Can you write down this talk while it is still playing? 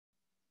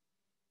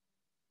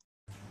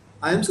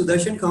I am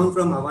Sudarshan Khan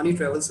from Avani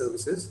Travel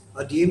Services,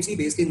 a DMC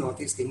based in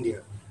Northeast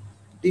India.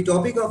 The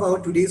topic of our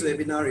today's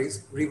webinar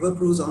is River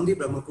Cruise on the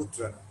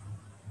Brahmaputra.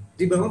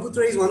 The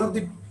Brahmaputra is one of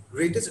the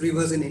greatest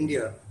rivers in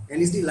India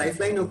and is the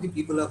lifeline of the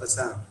people of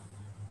Assam.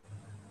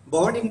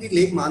 Born in the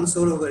Lake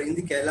Mansarovar in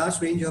the Kailash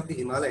range of the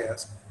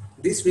Himalayas,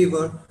 this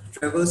river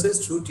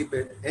traverses through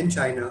Tibet and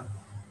China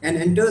and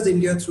enters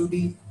India through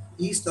the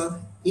east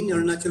of in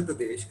Arunachal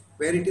Pradesh,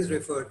 where it is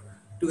referred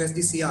to as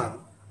the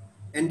Siam,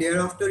 and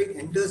thereafter it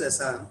enters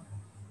Assam,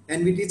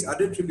 and with its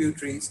other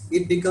tributaries,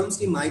 it becomes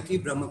the mighty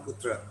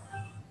Brahmaputra.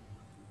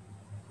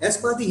 As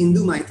per the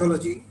Hindu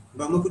mythology,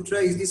 Brahmaputra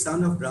is the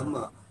son of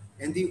Brahma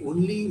and the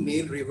only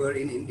male river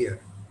in India.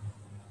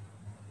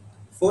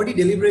 For the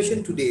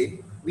deliberation today,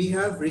 we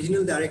have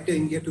Regional Director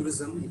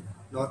IndiaTourism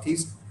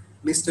Northeast,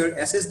 Mr.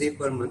 S.S. Dev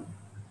Burman,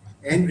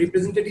 and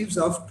representatives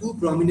of two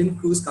prominent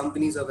cruise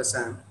companies of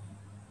Assam,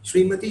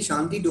 Srimati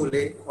Shanti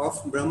Dole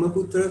of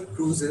Brahmaputra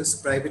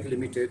Cruises Pvt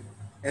Ltd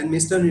and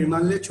Mr.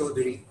 Nirmalya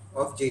Choudhury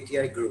of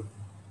JTI Group.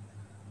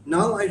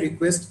 Now I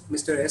request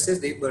Mr. S.S.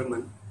 Dev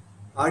Burman,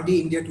 RD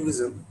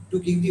IndiaTourism, to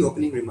give the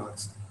opening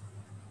remarks.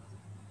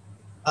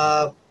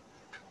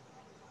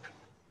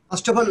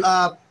 First of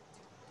all,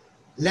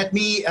 let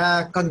me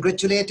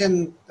congratulate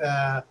and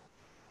my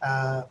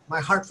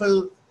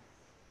heartfelt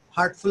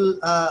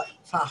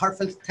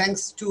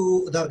thanks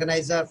to the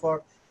organizer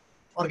for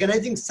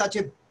organizing such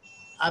a,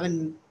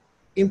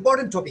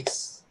 important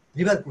topics,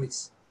 river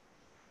cruise.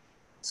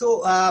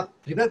 So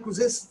river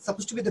cruises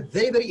supposed to be the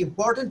very, very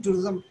important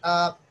tourism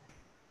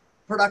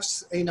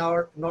products in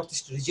our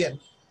Northeast region,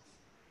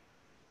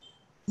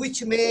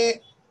 which may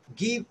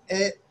give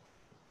a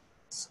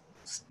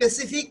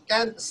specific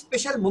and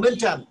special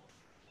momentum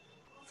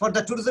for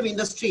the tourism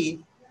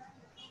industry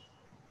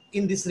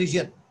in this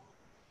region.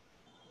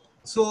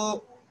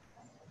 So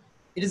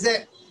it is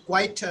a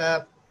quite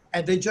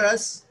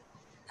adventurous,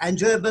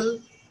 enjoyable,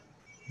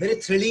 very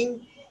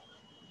thrilling.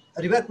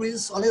 River cruise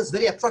is always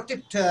very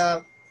attractive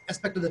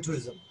aspect of the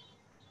tourism.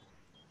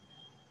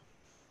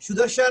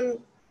 Sudarshan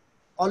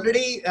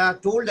already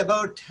told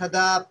about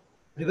the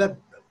river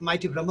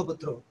mighty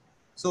Brahmaputra.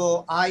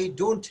 So I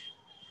don't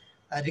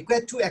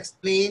require to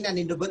explain and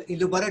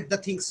elaborate the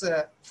things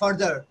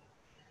further.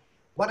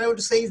 What I want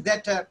to say is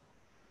that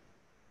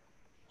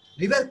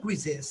river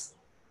cruises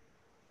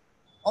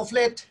of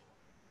late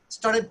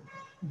started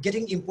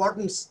getting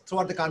importance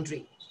throughout the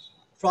country,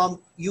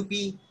 from UP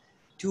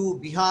to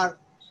Bihar,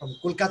 from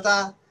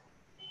Kolkata,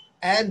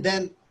 and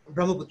then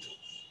Brahmaputra.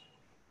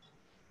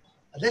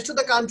 The rest of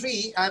the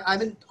country,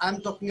 I'm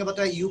talking about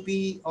a UP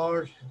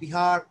or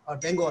Bihar or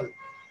Bengal.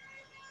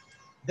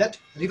 That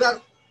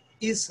river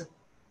is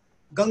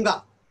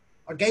Ganga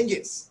or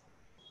Ganges,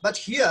 but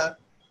here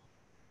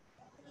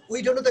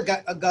we don't know the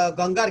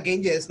Ganga or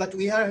Ganges, but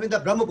we are having the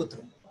Brahmaputra.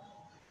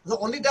 So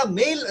only the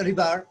male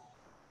river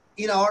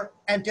in our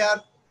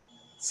entire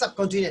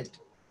subcontinent.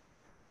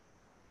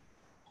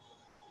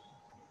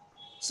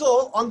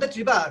 So on that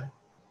river,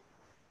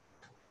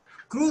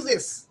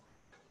 cruises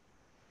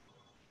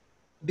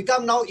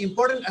become now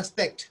important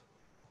aspect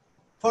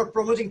for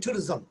promoting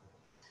tourism,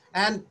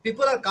 and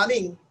people are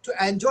coming to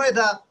enjoy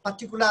the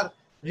particular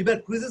river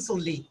cruises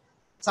only,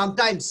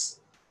 sometimes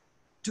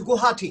to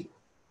Guwahati.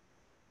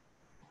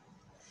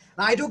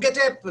 Now, I do get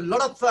a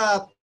lot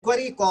of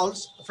query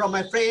calls from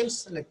my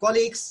friends and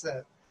colleagues,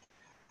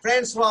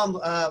 friends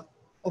from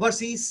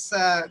overseas,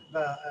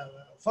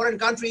 foreign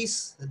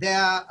countries. They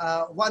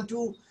want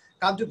to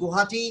come to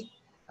Guwahati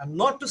and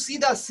not to see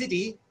the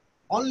city,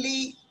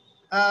 only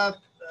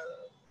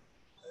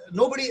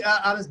nobody,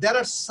 there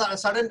are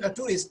certain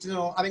tourists,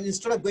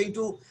 instead of going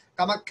to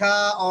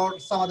Kamakya or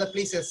some other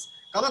places.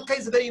 Kamakya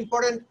is a very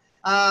important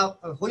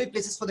holy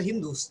places for the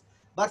Hindus,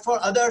 but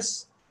for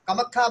others,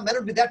 Kamakya may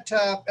not be that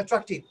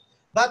attractive.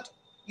 But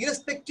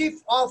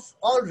irrespective of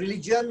all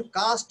religion,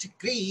 caste,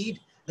 creed,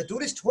 the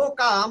tourists who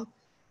come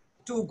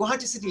to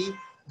Guwahati city,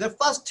 their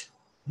first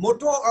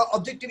motto or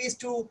objective is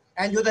to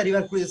enjoy the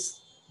river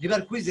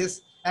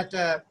cruises at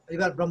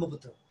river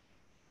Brahmaputra.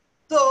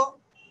 So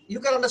you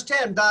can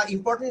understand the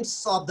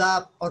importance of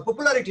the or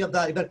popularity of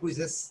the river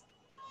cruises.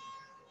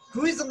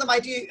 Cruise on the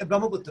mighty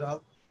Brahmaputra.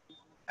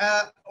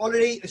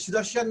 Already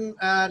Sudarshan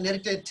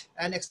narrated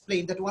and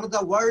explained that one of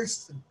the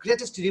world's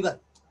greatest river.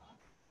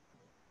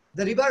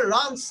 The river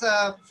runs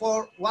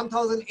for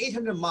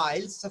 1,800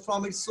 miles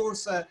from its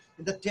source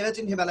in the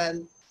Tibetan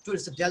Himalayan to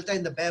its delta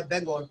in the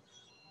Bengal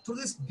through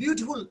this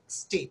beautiful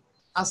state,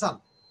 Assam.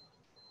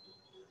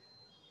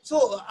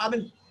 So,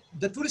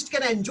 the tourist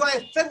can enjoy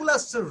a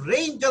fabulous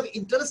range of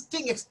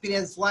interesting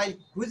experience while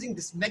cruising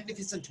this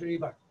magnificent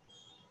river.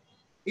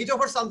 It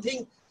offers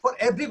something for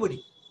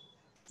everybody.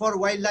 For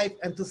wildlife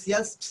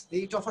enthusiasts,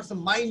 it offers a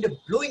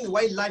mind-blowing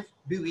wildlife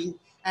viewing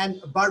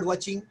and bird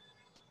watching.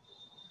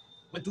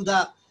 To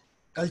the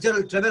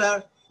cultural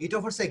traveler, it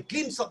offers a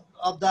glimpse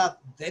of the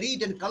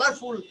varied and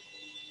colorful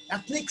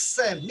ethnic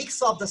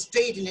mix of the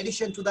state, in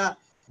addition to the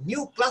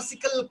new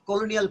classical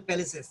colonial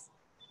palaces,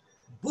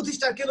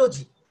 Buddhist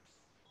archaeology.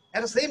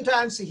 At the same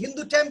time,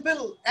 Hindu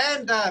temple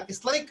and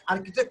Islamic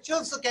architecture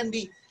also can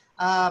be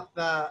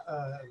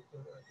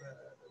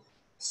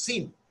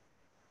seen.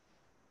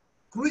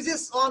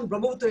 Cruises on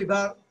Brahmaputra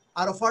River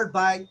are offered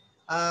by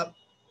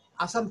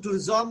Assam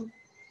Tourism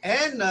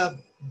and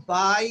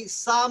by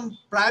some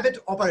private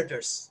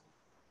operators.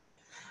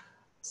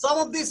 Some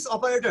of these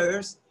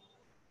operators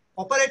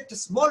operate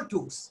small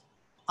tours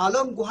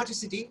along Guwahati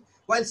city,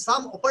 while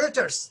some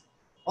operators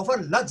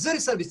offer luxury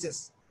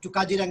services to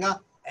Kaziranga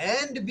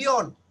and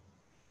beyond.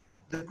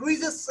 The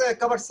cruises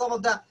cover some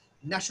of the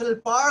national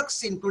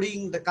parks,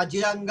 including the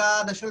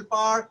Kaziranga National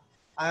Park,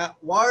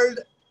 World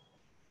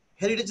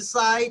Heritage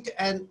Site,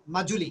 and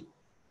Majuli.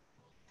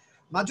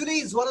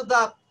 Majuli is one of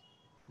the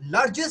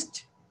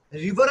largest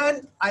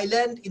riverine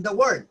island in the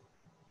world.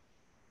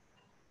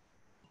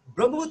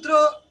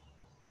 Brahmaputra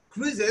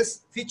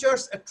Cruises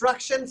features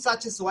attractions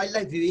such as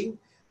wildlife viewing,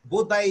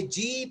 both by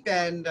jeep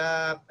and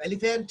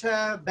elephant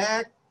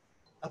back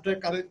after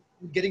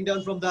getting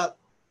down from the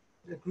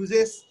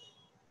cruises.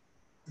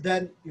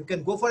 Then you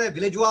can go for a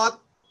village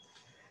walk,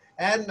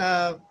 and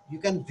you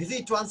can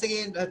visit once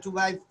again to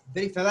my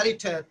very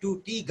favorite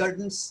two tea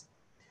gardens.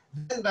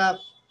 Then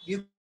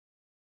you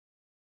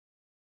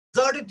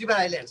deserted river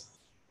islands.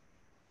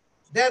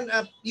 Then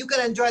you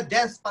can enjoy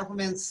dance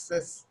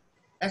performances,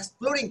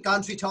 exploring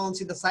country towns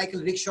in the cycle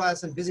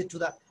rickshaws, and visit to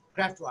the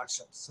craft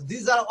workshops. So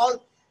these are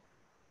all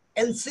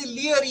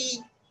ancillary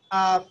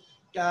part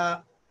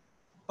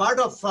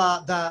of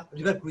the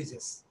river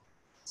cruises.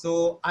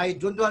 So I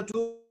don't want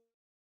to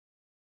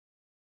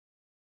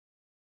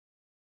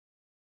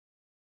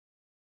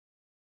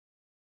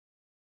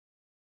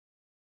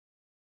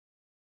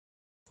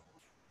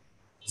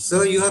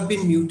Sir, you have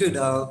been muted.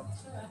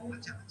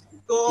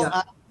 so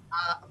Yeah.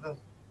 uh,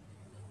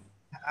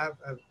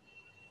 uh,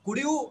 could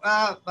you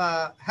Now,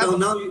 have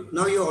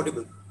now you're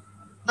audible.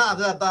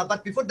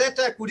 but before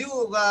that could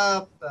you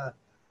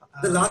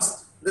The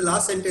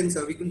last sentence,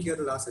 sir. We couldn't hear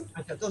the last sentence.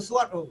 okay, so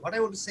what I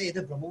want to say,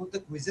 the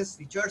Brahmaputra Cruises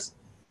features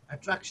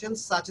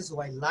attractions such as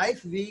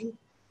wildlife viewing,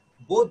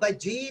 both by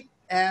jeep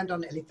and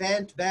on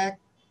elephant back,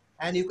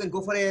 and you can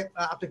go for a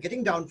after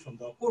getting down from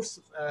the, of course,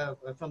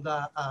 from the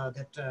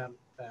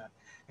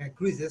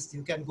cruises,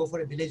 you can go for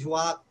a village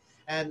walk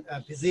and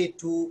visit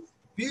to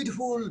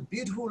beautiful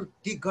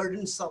tea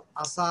gardens of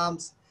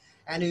Assam's,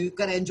 and you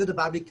can enjoy the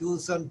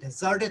barbecues on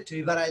deserted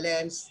river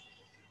islands,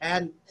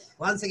 and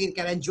once again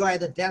can enjoy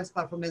the dance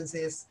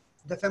performances,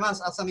 the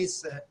famous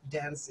Assamese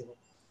dance,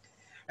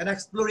 and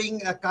exploring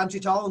country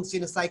towns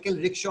in cycle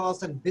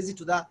rickshaws and visit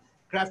to the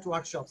craft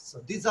workshops. So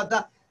these are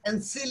the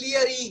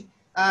ancillary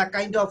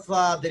kind of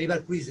the river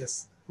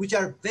cruises, which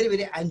are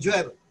very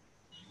enjoyable.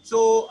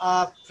 So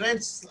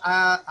friends,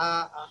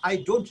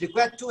 I don't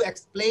require to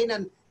explain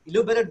and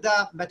elaborate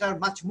the matter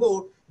much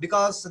more,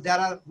 because there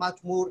are much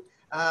more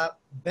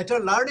better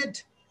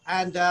learned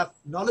and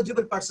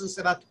knowledgeable persons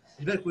about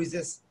river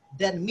cruises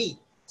than me.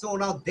 So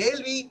now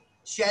they'll be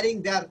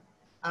sharing their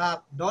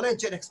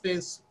knowledge and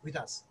experience with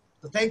us.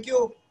 So thank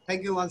you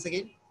once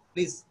again.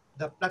 Please,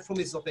 the platform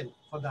is open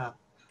for the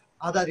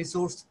other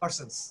resource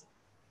persons.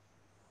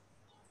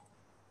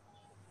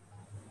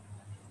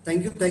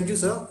 Thank you,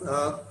 sir.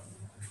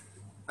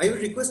 I will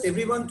request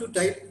everyone to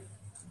type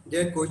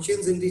their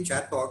questions in the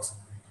chat box,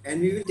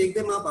 and we will take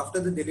them up after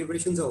the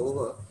deliberations are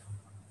over.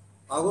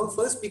 Our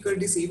first speaker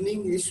this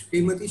evening is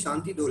Srimati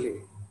Shanti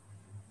Dole.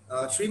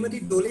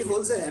 Srimati Dole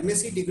holds a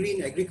MSc degree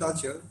in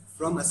agriculture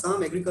from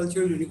Assam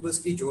Agricultural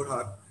University,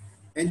 Jorhat,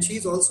 and she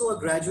is also a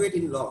graduate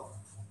in law.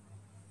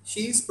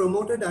 She is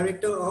promoter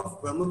director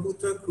of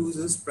Brahmaputra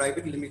Cruises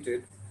Pvt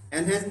Ltd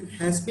and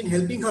has been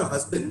helping her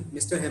husband,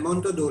 Mr.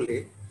 Hemanto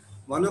Dole,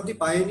 one of the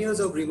pioneers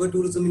of river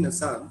tourism in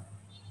Assam,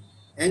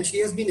 and she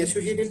has been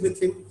associated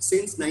with him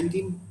since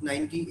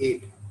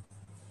 1998.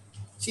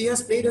 She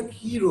has played a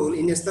key role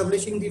in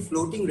establishing the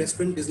floating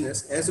restaurant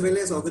business as well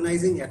as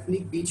organizing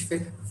ethnic beach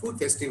food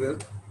festival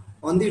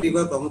on the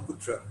river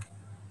Brahmaputra.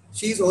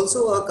 She is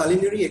also a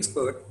culinary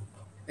expert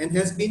and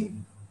has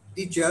been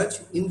the judge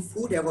in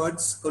food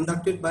awards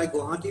conducted by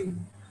Guwahati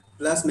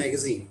Plus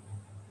magazine.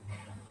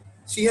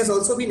 She has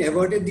also been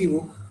awarded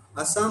the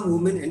Assam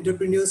Women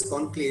Entrepreneurs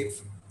Conclave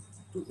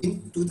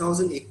in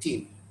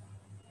 2018.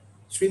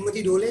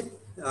 Srimati Dole,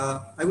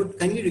 I would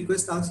kindly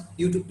request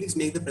you to please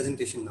make the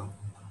presentation now.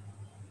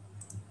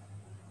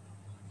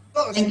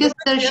 So, Thank you,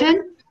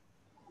 Sudarshan.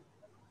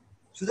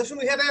 Sudarshan,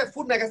 we have a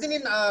food magazine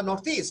in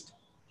Northeast.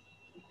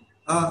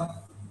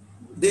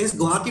 There's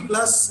Guwahati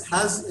Plus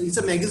it's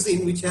a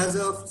magazine which has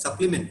a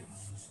supplement.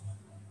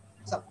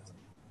 So,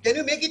 can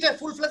you make it a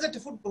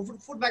full-fledged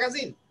food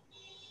magazine?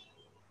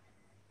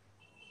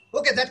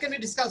 Okay, that can be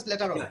discussed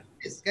later on. Yeah.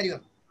 Please carry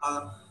on.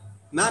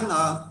 Ma'am,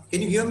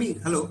 can you hear me?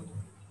 Hello.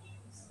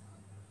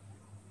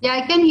 Yeah,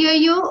 I can hear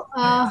you.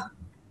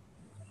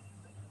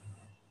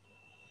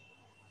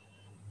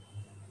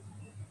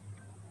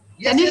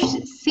 Yes, Can you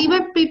yes. see my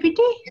PPT?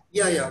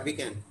 Yeah, we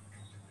can.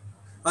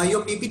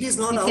 Your PPT is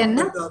not We out, can,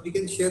 but na? we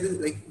can share this.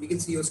 Like we can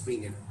see your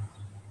screen here.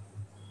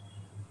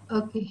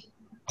 Okay.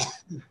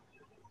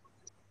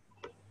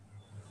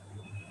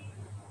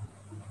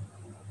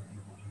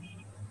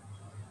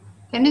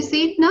 Can you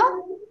see it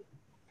now?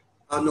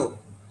 No.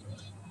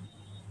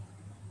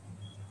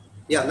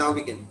 Yeah, now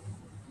we can.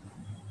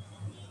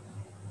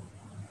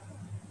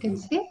 Can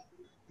see?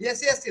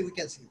 Yes, yes, we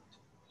can see.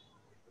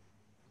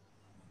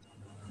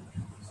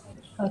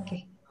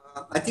 Okay.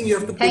 I think you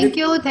have to put it.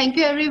 Thank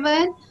you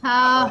everyone.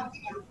 Ma'am,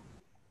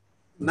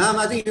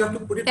 I think you have to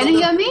put it Can from you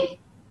the hear me? beginning.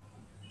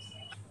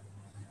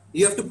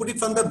 You have to put it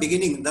from the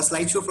beginning, the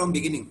slideshow from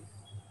beginning.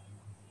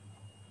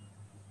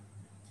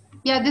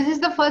 Yeah, this is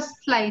the first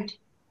slide.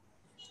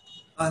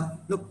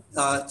 Look,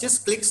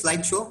 just click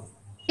slideshow.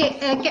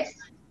 Okay, okay.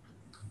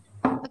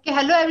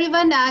 Hello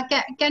everyone.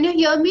 Can you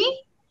hear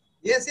me?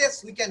 Yes,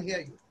 yes, we can hear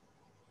you.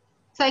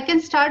 So I can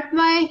start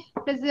my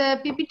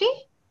PPT.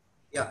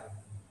 Yeah.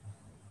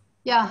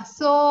 Yeah.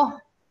 So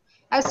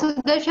as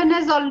Sudarshan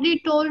has already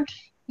told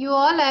you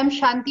all, I am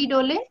Shanti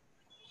Dole,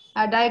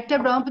 Director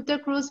Brahmaputra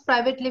Cruises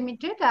Pvt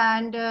Ltd,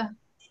 and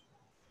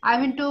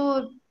I'm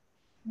into,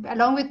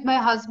 along with my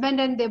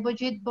husband and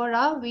Debajit Kr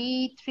Borah,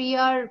 we three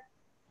are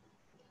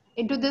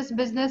into this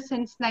business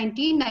since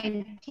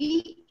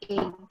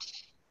 1998.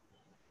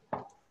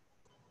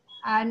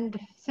 And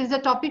since the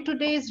topic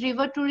today is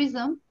river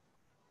tourism,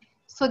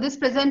 so this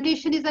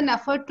presentation is an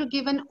effort to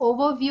give an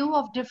overview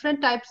of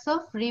different types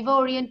of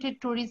river-oriented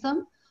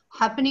tourism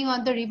happening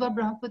on the river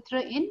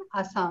Brahmaputra in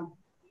Assam.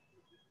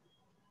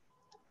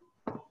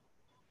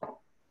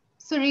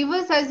 So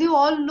rivers, as you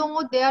all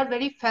know, they are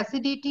very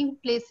fascinating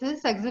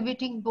places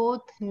exhibiting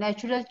both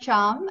natural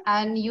charm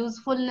and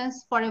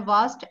usefulness for a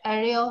vast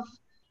array of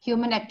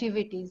human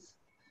activities.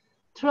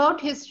 Throughout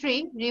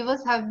history,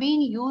 rivers have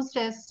been used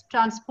as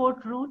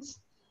transport routes,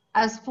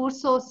 as food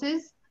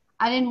sources,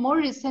 and in more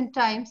recent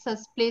times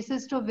as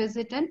places to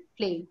visit and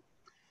play.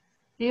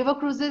 River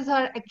cruises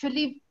are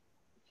actually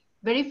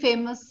very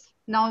famous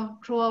now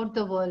throughout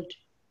the world.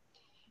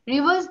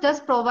 Rivers thus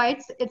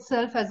provides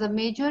itself as a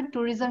major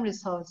tourism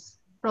resource,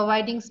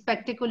 providing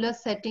spectacular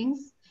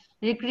settings,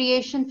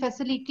 recreation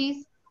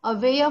facilities, a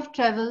way of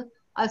travel,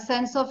 a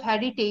sense of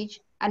heritage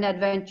and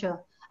adventure,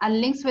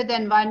 and links with the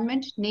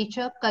environment,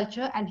 nature,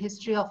 culture, and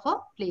history of a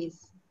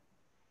place.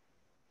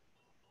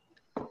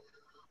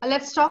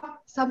 Let's talk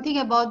something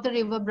about the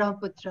river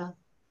Brahmaputra.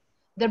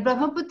 The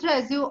Brahmaputra,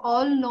 as you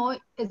all know,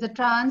 is a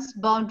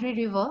trans-boundary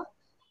river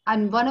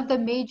and one of the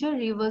major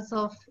rivers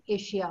of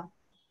Asia.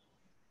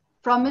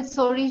 From its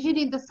origin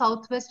in the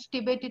southwest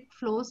Tibet, it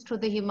flows through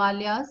the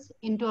Himalayas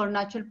into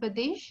Arunachal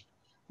Pradesh,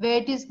 where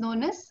it is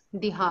known as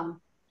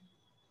Dihang.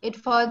 It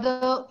further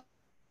flows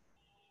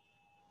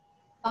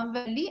through Assam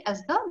Valley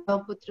as the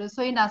Brahmaputra.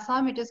 So in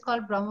Assam, it is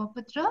called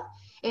Brahmaputra.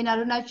 In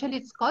Arunachal,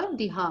 it's called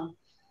Dihang.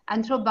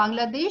 And through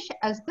Bangladesh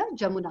as the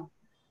Jamuna.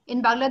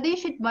 In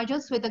Bangladesh, it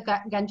merges with the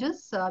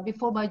Ganges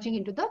before merging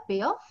into the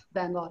Bay of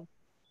Bengal.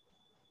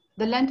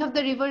 The length of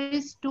the river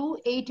is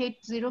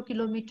 2880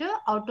 kilometer,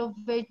 out of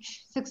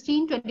which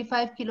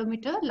 1625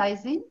 kilometer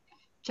lies in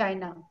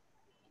China,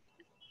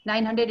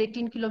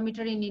 918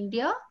 kilometer in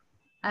India,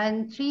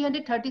 and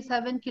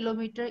 337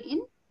 kilometer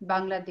in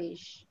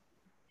Bangladesh.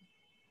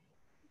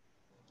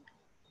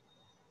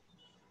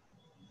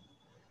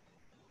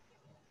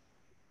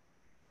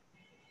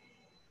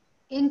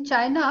 In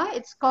China,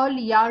 it's called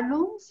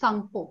Yarlung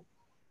Sangpo.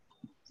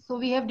 So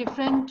we have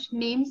different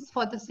names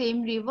for the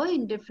same river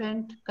in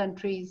different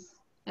countries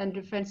and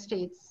different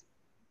states.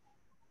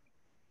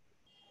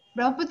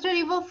 Brahmaputra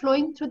River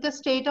flowing through the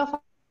state of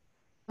Assam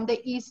from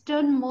the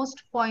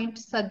easternmost point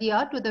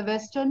Sadia to the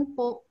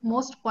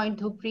westernmost point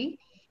Dhubri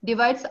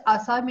divides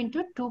Assam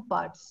into two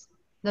parts,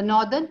 the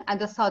northern and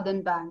the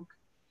southern bank.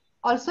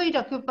 Also, it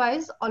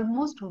occupies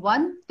almost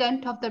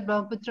 1/10 of the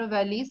Brahmaputra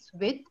Valley's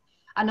width,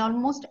 and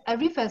almost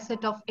every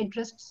facet of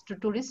interest to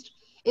tourists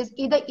is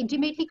either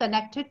intimately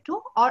connected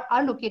to or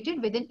are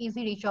located within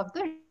easy reach of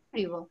the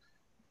river.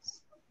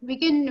 We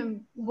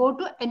can go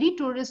to any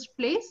tourist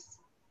place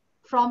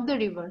from the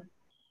river.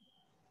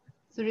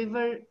 So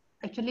river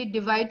actually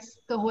divides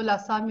the whole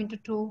Assam into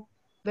two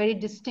very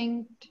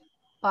distinct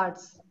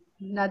parts,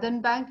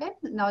 northern bank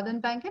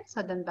and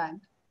southern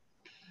bank.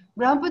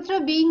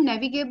 Brahmaputra being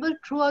navigable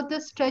throughout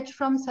the stretch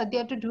from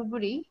Sadia to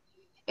Dhuburi,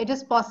 it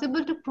is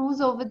possible to cruise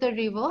over the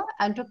river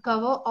and to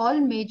cover all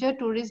major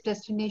tourist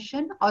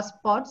destinations or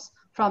spots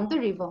from the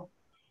river.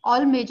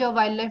 All major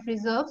wildlife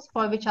reserves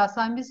for which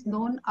Assam is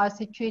known are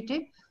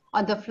situated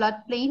on the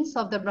floodplains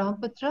of the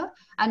Brahmaputra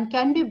and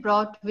can be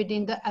brought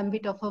within the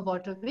ambit of a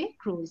waterway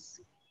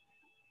cruise.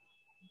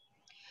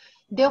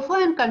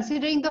 Therefore, in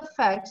considering the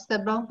facts, the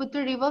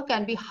Brahmaputra River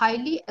can be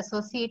highly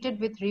associated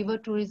with river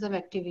tourism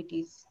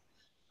activities.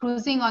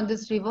 Cruising on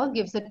this river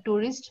gives a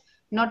tourist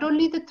not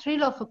only the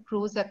thrill of a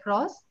cruise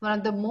across one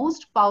of the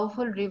most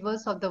powerful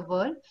rivers of the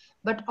world,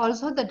 but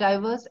also the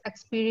diverse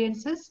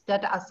experiences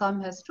that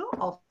Assam has to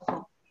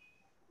offer.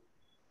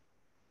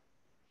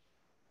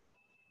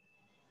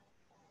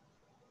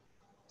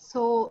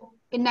 So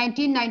in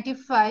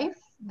 1995,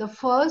 the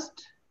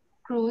first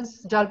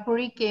cruise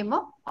Jalpuri came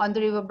up on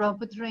the river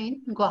Brahmaputra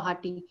in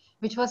Guwahati,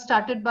 which was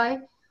started by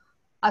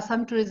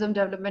Assam Tourism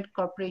Development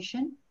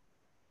Corporation.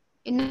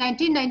 In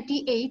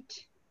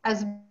 1998,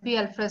 SB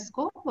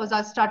Alfresco was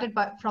started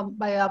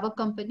by our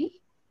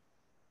company.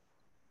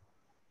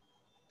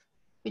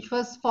 which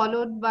was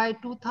followed by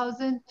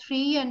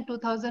 2003 and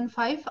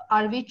 2005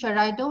 RV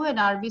Charaido and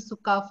RV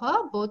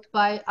Sukafa, both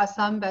by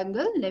Assam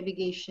Bengal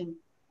Navigation.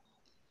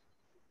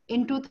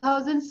 In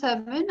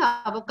 2007,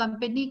 our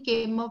company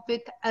came up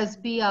with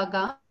SB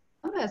Agam.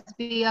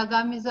 SB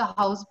Agam is a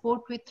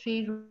houseboat with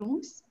 3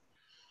 rooms.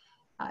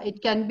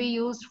 It can be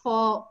used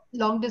for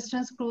long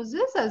distance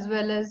cruises as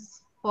well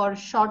as for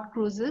short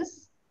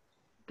cruises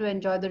to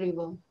enjoy the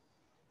river.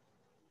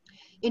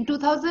 In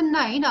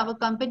 2009, our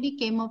company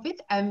came up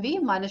with MV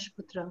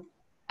Manashputra.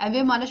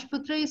 MV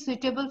Manashputra is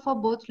suitable for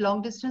both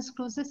long distance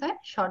cruises and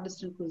short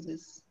distance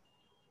cruises.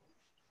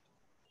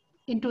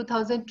 In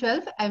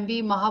 2012,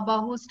 MV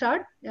Mahabahu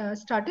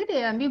started.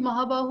 MV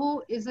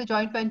Mahabahu is a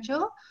joint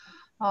venture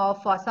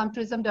of Assam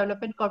Tourism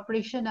Development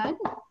Corporation and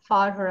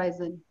Far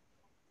Horizon.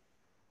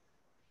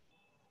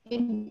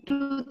 In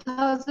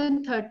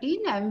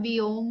 2013, MV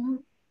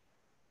Om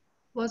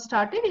was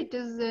started. It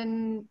is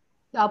in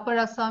the Upper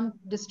Assam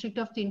district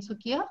of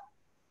Tinsukia.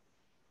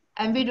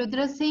 MV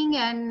Rudra Singh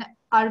and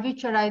RV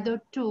Charaido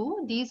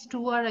 2, these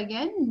two are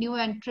again new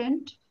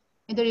entrant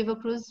in the river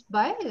cruise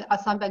by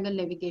Assam Bengal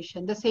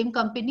Navigation, the same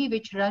company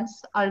which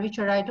runs RV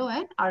Charaido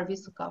and RV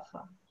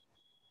Sukafa.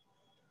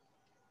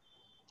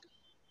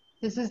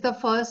 This is the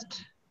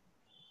first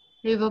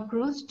river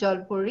cruise,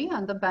 Jalpuri,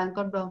 on the bank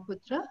of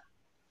Brahmaputra.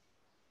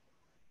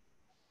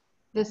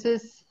 This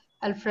is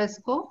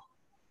Alfresco.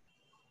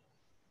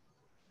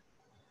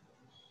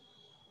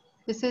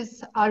 This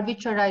is RV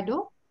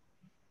Charaido,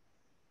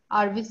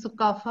 RV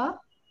Sukafa,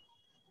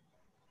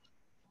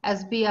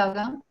 SB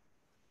Agam.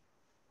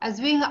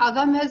 SB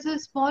Agam has a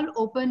small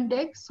open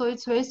deck, so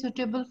it's very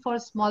suitable for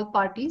small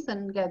parties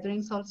and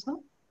gatherings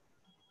also.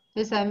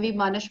 This MV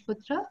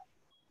Manashputra,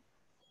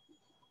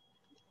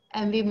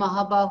 MV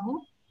Mahabahu,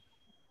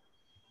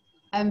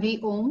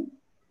 MV Om,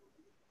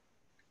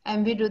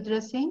 MV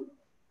Rudra Singh,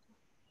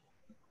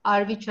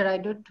 RV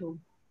Charaido 2.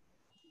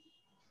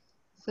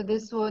 So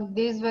these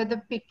were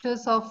the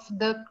pictures of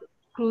the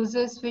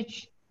cruises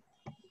which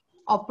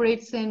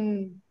operates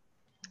in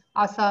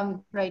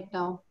Assam right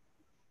now.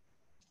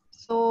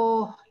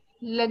 So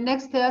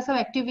next, there are some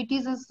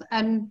activities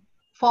and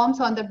forms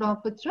on the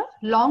Brahmaputra.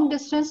 Long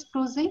distance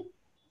cruising,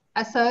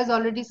 as Sir has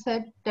already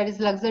said, that is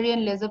luxury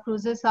and leisure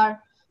cruises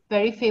are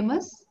very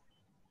famous.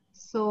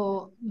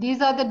 So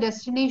these are the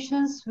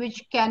destinations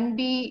which can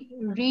be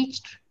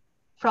reached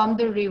from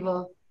the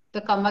river, the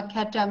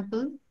Kamakhya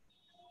temple,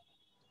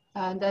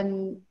 and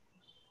then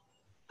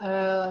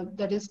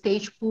that is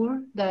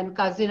Tejpur, then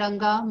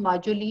Kaziranga,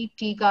 Majuli,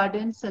 Tea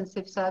Gardens, and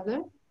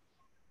Sivsagar.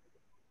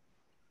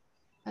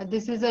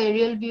 This is an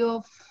aerial view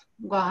of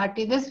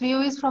Guwahati. This view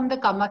is from the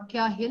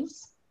Kamakhya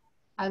hills,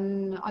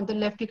 and on the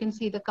left you can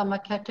see the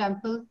Kamakhya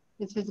temple.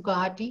 This is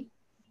Guwahati.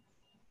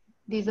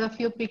 These are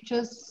few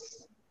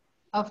pictures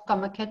of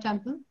Kamakhya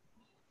temple.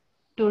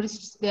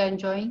 Tourists, they are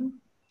enjoying.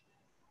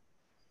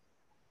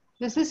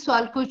 This is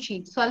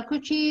Swalkuchi.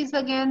 Swalkuchi is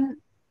again,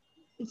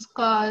 it's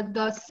called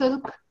the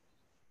silk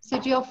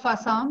city of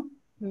Assam,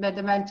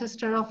 the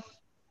Manchester of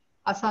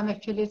Assam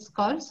actually it's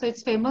called. So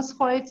it's famous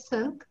for its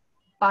silk,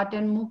 Pat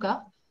and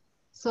Muga.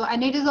 So,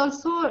 and it is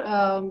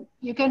also,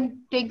 you can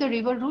take the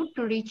river route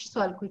to reach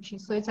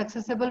Swalkuchi. So it's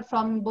accessible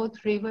from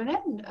both river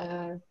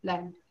and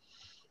land.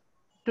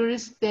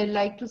 Tourists, they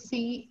like to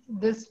see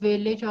this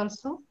village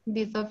also.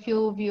 These are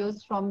few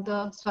views from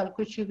the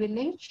Swalkuchi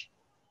village.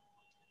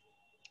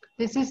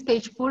 This is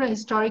Tejpur, a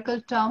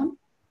historical town,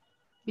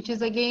 which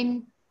is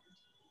again,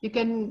 you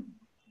can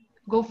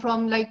go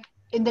from like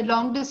in the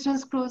long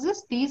distance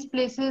cruises, these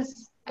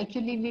places,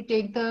 actually we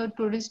take the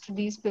tourists to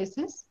these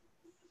places.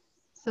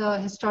 It's a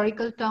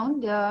historical town.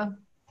 There are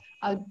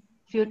a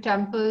few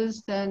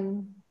temples,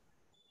 then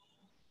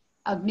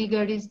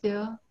Agnigarh is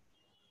there.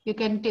 You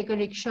can take a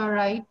rickshaw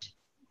ride.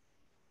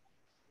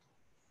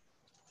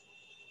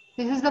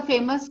 This is the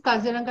famous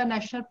Kaziranga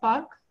National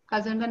Park.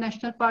 Kaziranga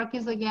National Park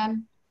is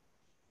again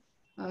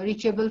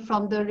reachable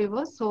from the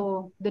river.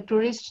 So the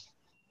tourists,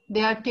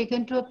 they are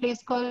taken to a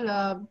place called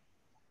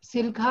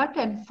Silghat,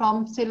 and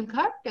from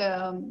Silghat,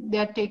 they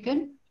are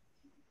taken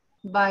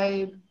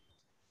by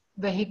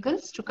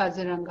vehicles to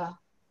Kaziranga.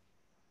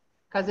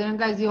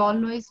 Kaziranga, as you all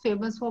know, is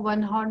famous for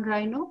one-horn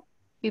rhino.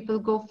 People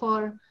go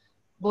for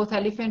both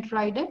elephant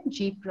ride and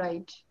jeep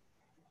ride.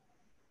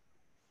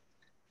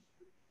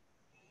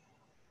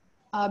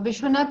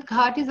 Vishwanath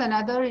Ghat is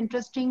another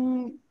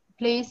interesting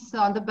place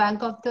on the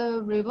bank of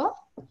the river.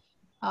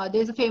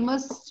 There's a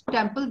famous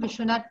temple,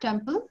 Vishwanath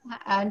Temple,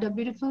 and a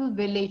beautiful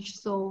village.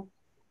 So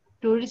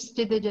tourists,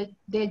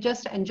 they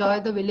just enjoy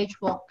the village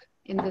walk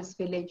in this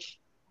village.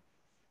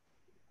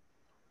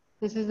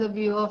 This is a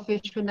view of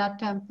Vishwanath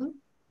Temple.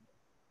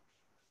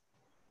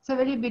 It's a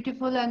very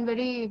beautiful and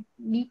very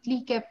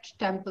neatly kept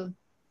temple.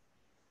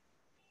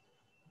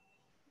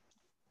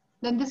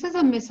 Then this is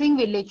a Missing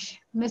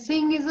village.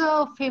 Missing is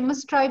a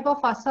famous tribe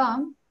of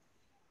Assam,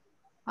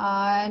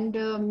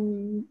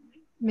 and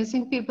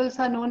Missing peoples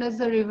are known as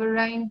the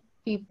riverine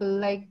people.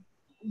 Like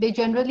they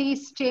generally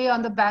stay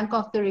on the bank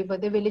of the river.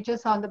 The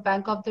villages are on the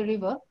bank of the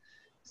river.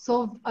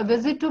 So a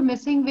visit to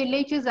missing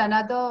village is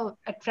another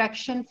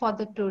attraction for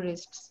the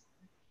tourists.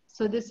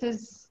 So this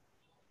is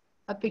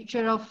a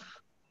picture of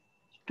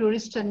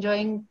tourists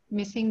enjoying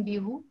missing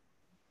Bihu.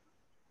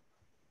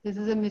 This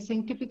is a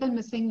typical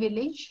missing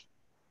village.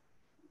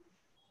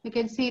 You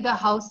can see the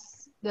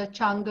house, the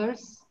Changar,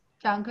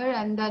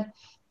 and that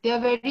they are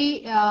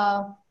very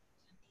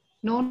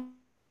known.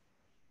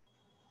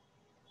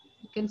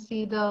 You can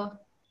see the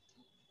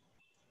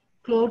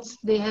clothes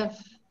they have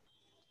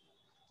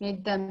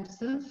made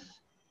themselves.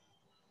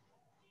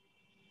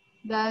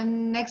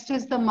 Then next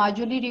is the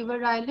Majuli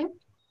River Island.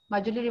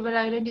 Majuli River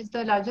Island is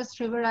the largest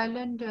river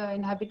island,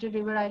 inhabited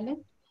river island.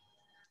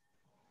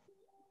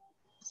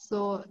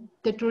 So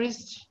the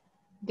tourists,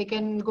 they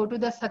can go to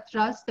the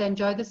satras, they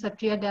enjoy the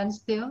Satriya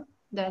dance there.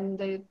 Then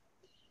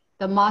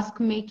the mask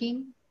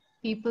making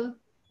people,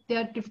 they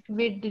are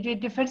with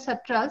different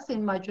satras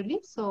in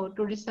Majuli. So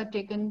tourists are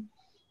taken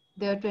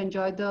there to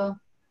enjoy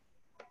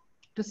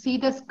to see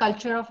the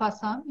culture of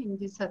Assam in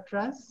these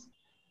satras.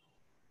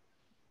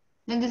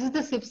 Then this is the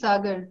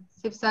Sibsagar.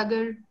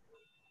 Sibsagar,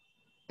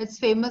 it's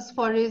famous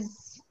for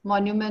its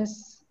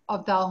monuments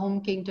of the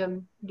Ahom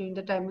kingdom during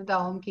the time of the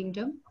Ahom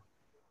kingdom.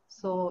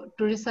 So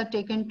tourists are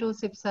taken to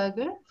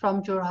Sibsagar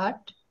from Jorhat.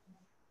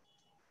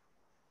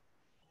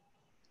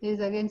 This is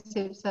again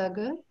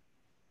Sibsagar.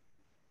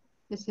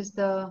 This is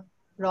the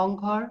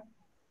Ronghor.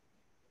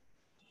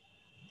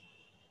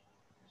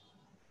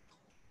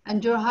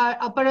 And Jorhat,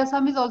 Upper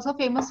Assam is also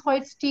famous for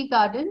its tea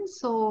garden.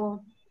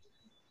 So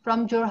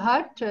from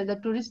Jorhat, the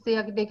tourists,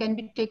 they can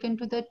be taken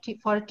to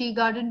for a tea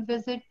garden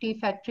visit, tea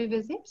factory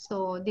visit.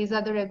 So these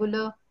are the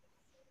regular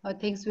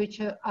things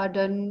which are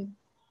done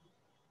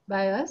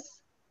by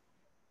us.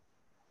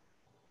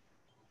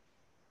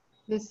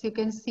 This you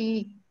can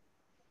see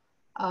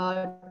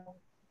a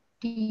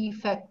tea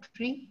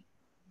factory.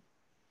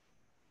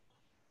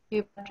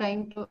 People are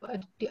trying to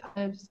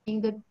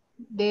seeing that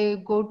they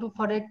go to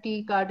for a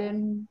tea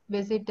garden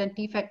visit and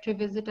tea factory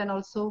visit and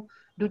also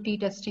do tea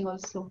testing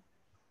also.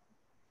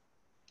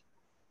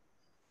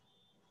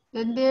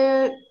 Then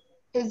there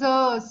is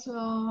a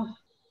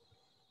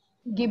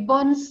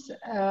Gibbons.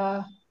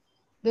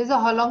 There's a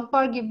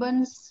Holongpar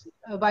Gibbons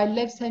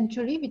Wildlife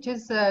Sanctuary, which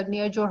is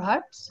near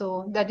Jorhat.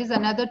 So that is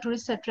another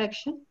tourist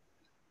attraction.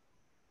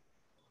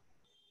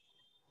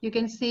 You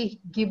can see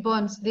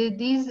gibbons.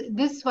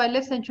 This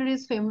wildlife sanctuary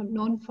is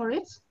known for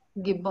its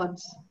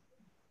gibbons.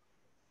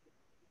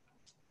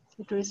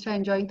 So tourists are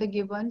enjoying the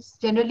gibbons.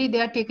 Generally,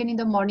 they are taken in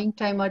the morning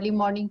time, early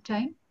morning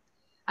time,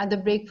 and the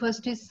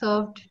breakfast is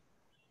served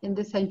in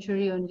the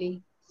sanctuary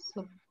only.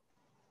 So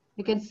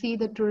you can see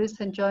the tourists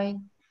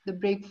enjoying the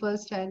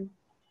breakfast. And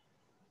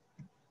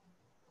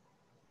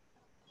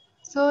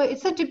so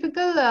it's a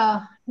typical,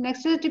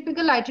 next is a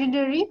typical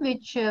itinerary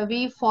which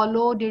we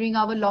follow during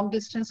our long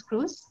distance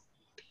cruise.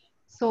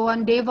 So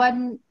on day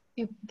one,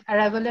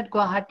 arrival at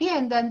Guwahati,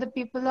 and then the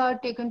people are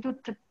taken to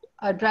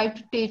drive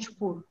to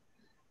Tejpur.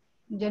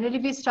 Generally,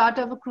 we start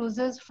our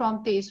cruises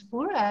from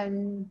Tejpur,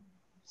 and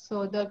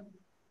so the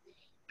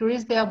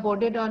tourists, they are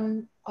boarded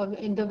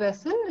in the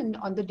vessel and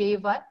on the day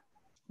one,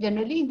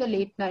 generally in the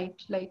late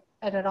night, like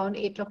at around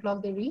 8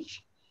 o'clock they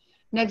reach.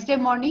 Next day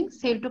morning,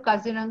 sail to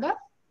Kaziranga.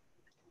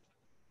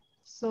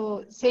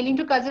 So sailing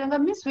to Kaziranga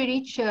means we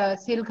reach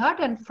Silghat,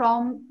 and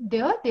from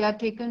there they are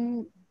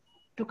taken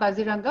to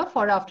Kaziranga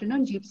for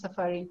afternoon jeep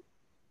safari.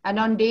 And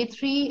on day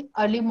 3,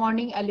 early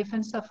morning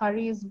elephant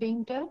safari is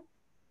being done.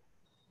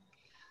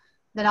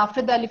 Then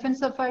after the elephant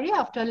safari,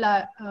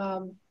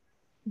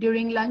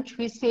 during lunch,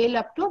 we sail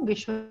up to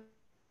Vishwanath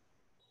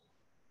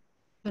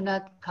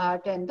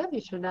Ghat and the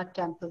Vishwanath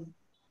temple.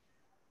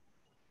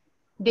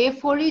 Day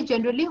 4 is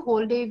generally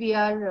whole day we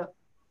are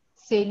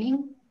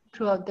sailing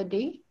throughout the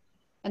day.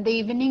 And the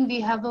evening we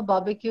have a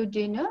barbecue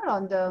dinner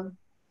on the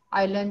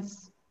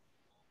islands.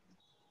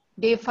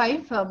 Day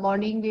 5,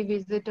 morning we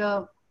visit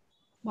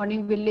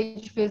morning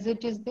village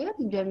visit is there,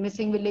 the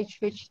missing village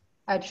which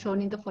I had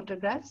shown in the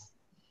photographs.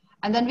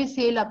 And then we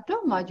sail up to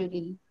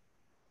Majuli.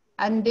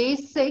 And day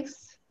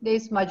 6, there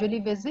is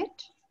Majuli visit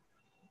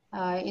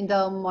in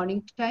the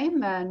morning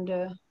time, and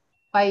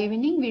by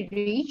evening we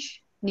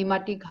reach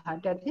Nimati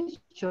Ghat, that is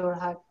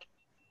Jorhat.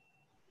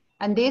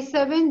 And day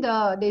 7,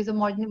 there is a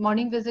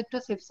morning visit to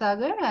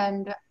Sibsagar,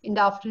 and in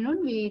the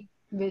afternoon we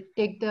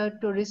take the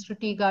tourists to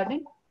tea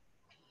gardens,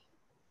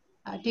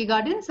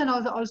 and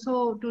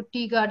also to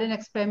tea garden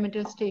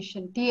experimental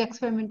station, tea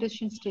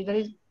experimentation station, that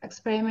is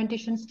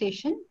experimentation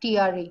station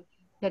TRA,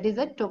 that is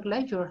at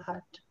Tokla,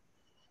 Jorhat.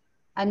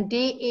 And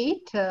day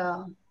 8,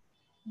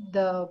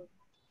 the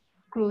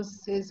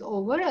cruise is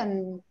over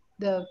and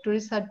the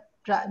tourists are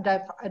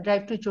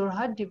drive to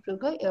Jorhat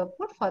Dibrugarh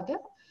airport for the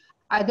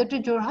either to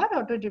Jorhat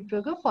or to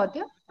Dibrugarh for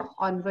the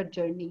onward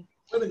journey.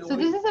 So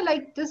this is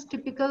like just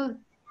typical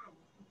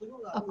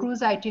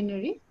cruise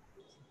itinerary.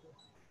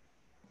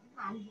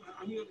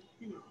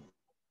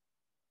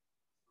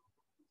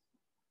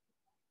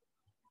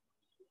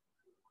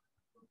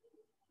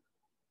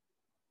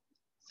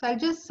 So I'll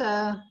just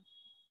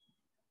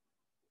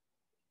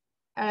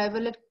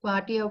Arrival at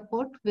Guwahati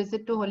Airport,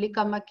 visit to Holy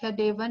Kamakhya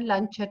Day 1,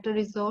 lunch at a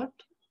resort,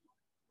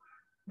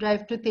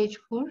 drive to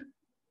Tejpur,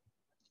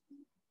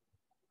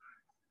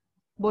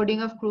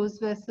 boarding of cruise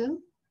vessel.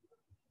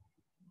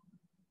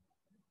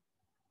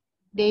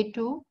 Day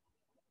 2,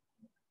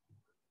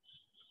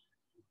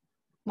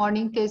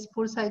 morning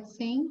Tezpur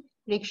sightseeing,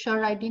 rickshaw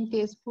ride in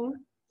Tezpur,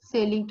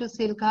 sailing to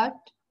Silghat,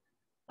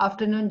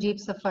 afternoon jeep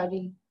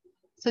safari.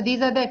 So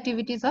these are the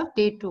activities of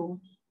day 2.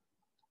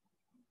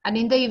 And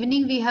in the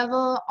evening, we have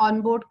a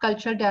onboard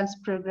cultural dance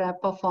program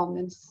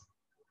performance.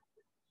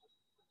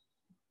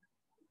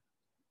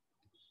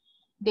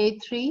 Day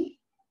 3,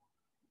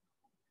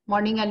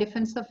 morning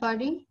elephant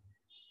safari,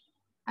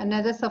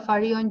 another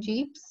safari on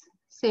jeeps,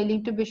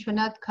 sailing to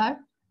Vishwanath Ghat,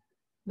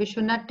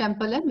 Vishwanath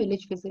temple and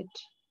village visit.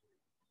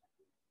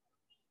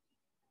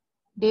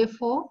 Day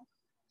 4,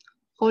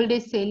 whole day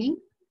sailing,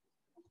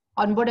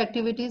 onboard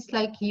activities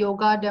like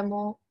yoga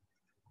demo,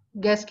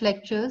 guest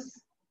lectures,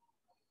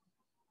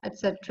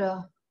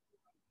 etc.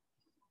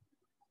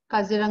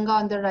 Kaziranga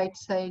on the right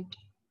side.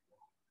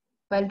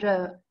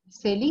 While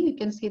sailing, you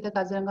can see the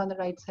Kaziranga on the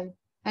right side.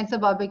 And it's a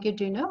barbecue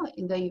dinner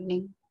in the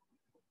evening.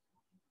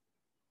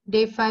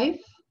 Day 5,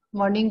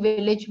 morning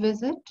village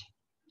visit,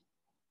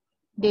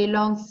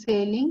 day-long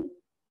sailing,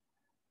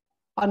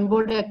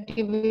 onboard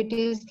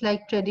activities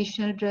like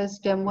traditional dress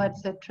demo,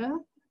 etc.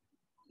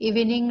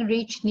 Evening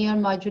reach near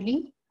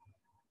Majuli.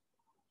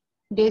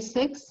 Day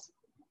 6,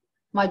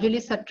 Majuli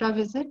Satra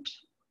visit.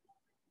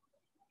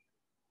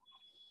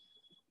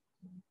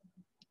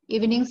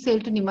 Evening sail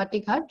to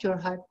Nimati Ghat,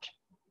 Jorhat.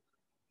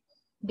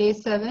 Day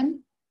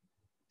 7,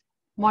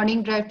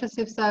 morning drive to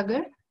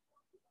Sivsagar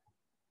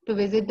to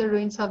visit the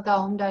ruins of the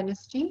Ahom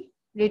dynasty.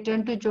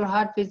 Return to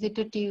Jorhat, visit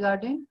a tea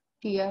garden,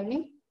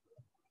 TRA.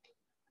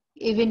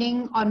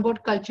 Evening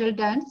onboard cultural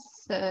dance.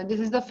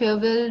 This is the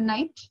farewell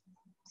night.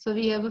 So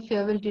we have a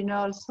farewell dinner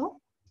also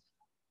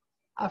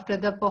after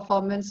the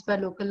performance by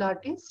local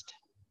artist.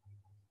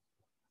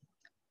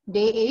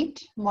 Day 8,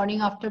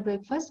 morning after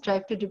breakfast,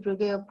 drive to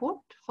Dibrugarh Airport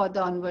for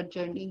the onward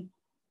journey.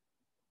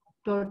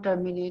 Tour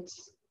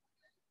terminates.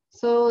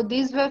 So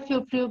these were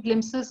few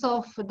glimpses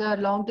of the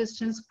long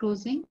distance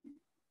cruising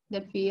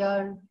that we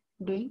are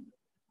doing.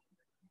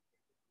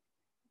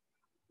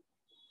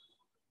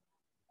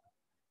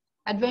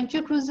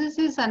 Adventure cruises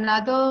is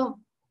another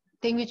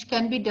thing which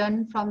can be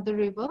done from the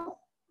river.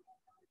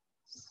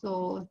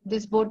 So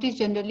this boat is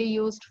generally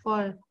used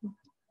for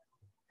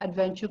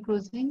adventure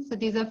cruising. So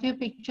these are few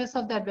pictures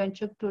of the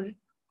adventure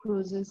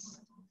cruises.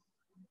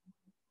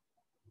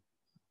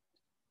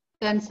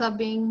 Tents are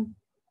being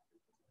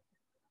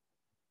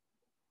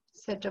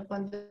set up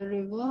on the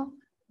river.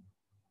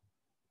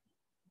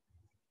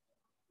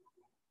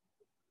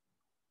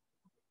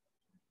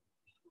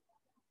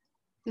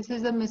 This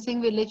is a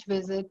missing village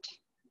visit.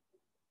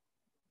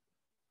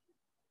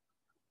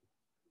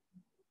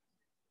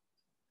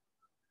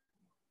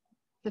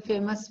 The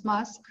famous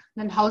mask.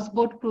 Then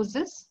houseboat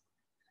cruises.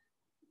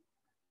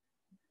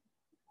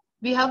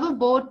 We have a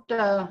boat,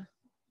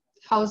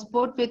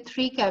 houseboat with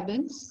 3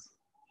 cabins.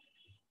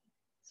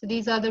 So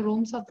these are the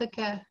rooms of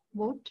the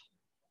boat.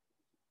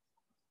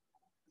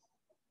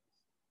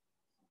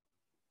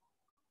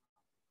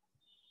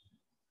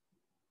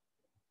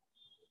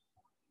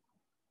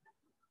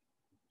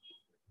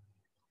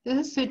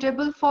 This is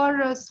suitable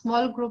for a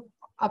small group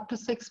up to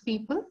 6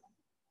 people.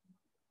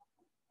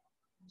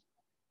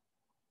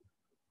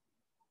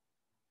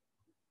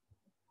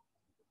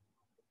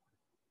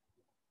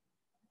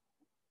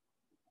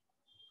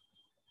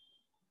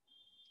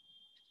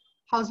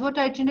 Houseboat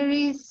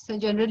itineraries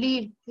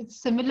generally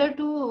it's similar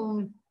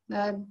to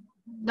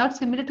not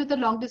similar to the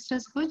long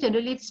distance cruise.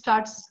 Generally, it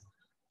starts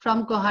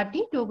from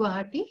Guwahati to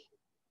Guwahati.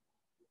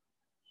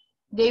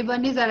 Day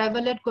 1 is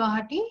arrival at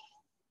Guwahati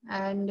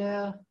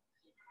and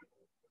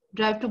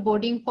drive to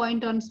boarding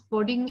point on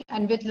boarding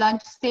and with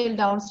lunch sail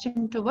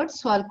downstream towards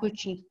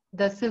Swalkuchi,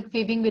 the silk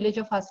weaving village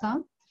of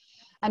Assam.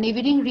 And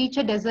evening reach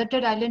a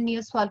deserted island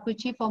near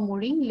Swalkuchi for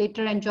mooring.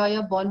 Later enjoy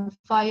a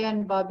bonfire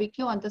and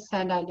barbecue on the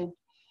sand island.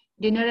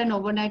 Dinner and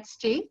overnight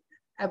stay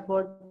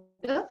aboard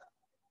the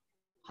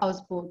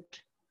houseboat.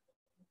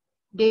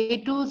 Day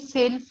 2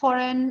 sail for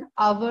an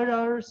hour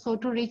or so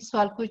to reach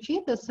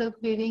Swalkuchi, the silk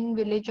weaving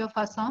village of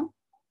Assam.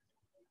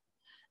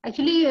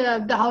 Actually,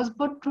 the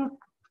houseboat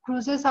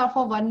cruises are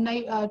for 1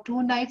 night,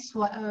 2 nights,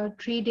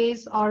 3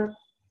 days, or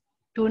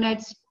 2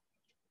 nights,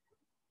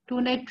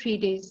 3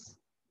 days.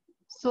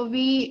 So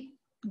we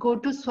go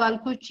to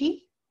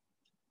Swalkuchi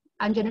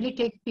and generally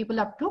take people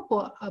up to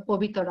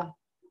Povitara.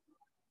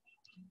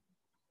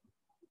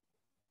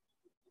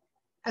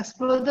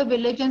 Explore the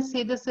village and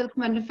see the silk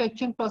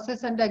manufacturing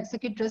process and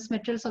execute dress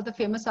materials of the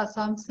famous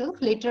Assam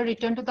silk. Later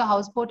return to the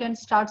houseboat and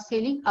start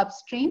sailing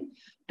upstream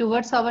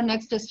towards our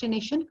next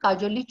destination,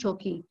 Kajoli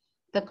Choki,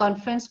 the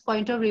confluence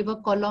point of River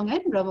Kolong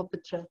and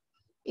Brahmaputra.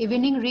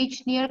 Evening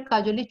reach near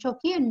Kajoli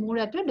Choki and moor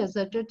at a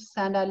deserted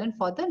sand island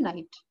for the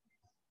night.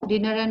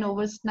 Dinner and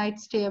overnight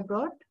stay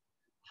abroad,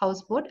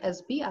 houseboat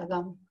SB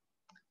Agam.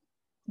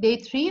 Day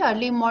 3,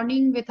 early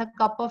morning with a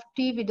cup of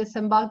tea, we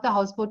disembarked the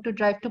houseboat to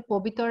drive to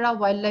Pobitora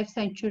Wildlife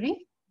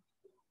Sanctuary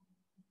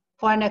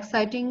for an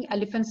exciting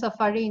elephant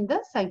safari in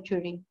the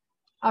sanctuary.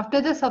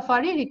 After the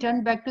safari,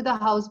 return back to the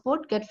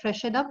houseboat, get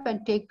freshened up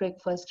and take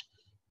breakfast.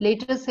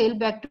 Later sail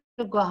back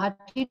to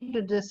Guwahati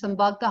to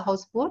disembark the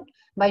houseboat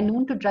by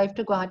noon to drive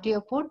to Guwahati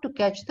airport to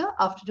catch the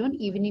afternoon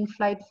evening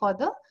flight for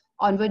the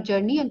onward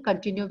journey and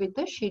continue with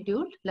the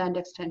scheduled land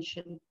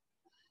extension.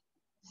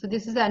 So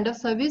this is the end of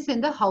service in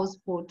the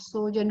houseboat.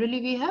 So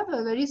generally we have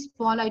a very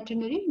small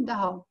itinerary in the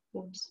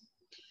houseboats.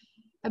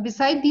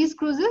 Beside these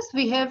cruises,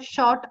 we have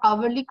short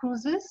hourly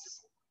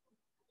cruises.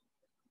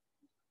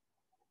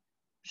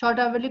 Short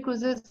hourly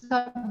cruises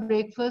are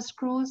breakfast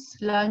cruise,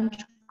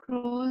 lunch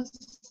cruise,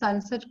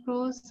 sunset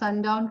cruise,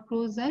 sundown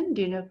cruise, and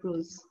dinner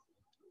cruise.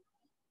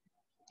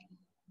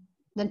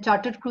 Then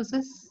chartered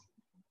cruises.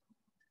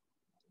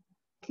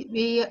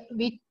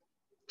 We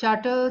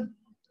charter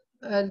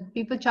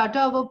people charter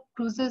our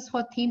cruises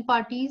for theme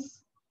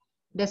parties,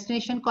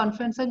 destination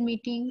conference and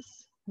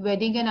meetings,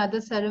 wedding and other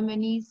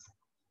ceremonies,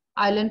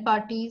 island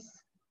parties,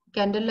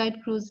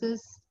 candlelight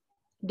cruises,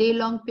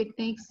 day-long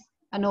picnics,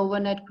 and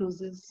overnight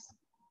cruises.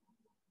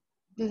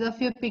 These are a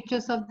few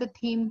pictures of the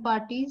theme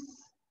parties.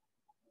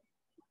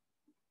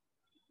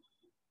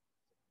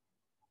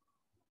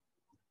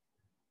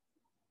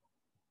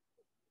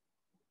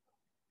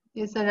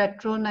 It's a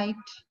retro night.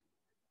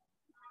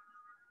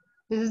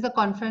 This is the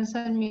conference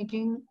and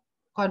meeting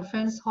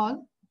conference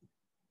hall.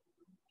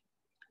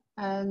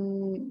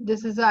 And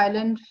this is the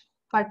island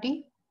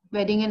party.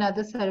 Wedding and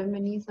other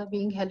ceremonies are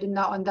being held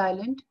on the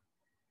island.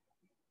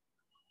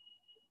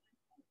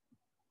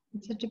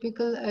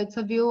 It's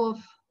a view of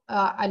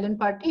island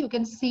party. You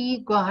can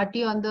see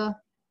Guwahati on the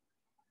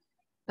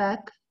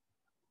back.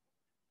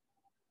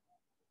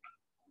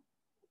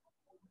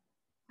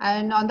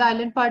 And on the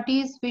island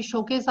parties, we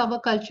showcase our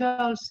culture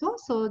also.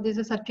 So this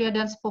is a Satriya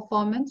dance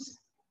performance.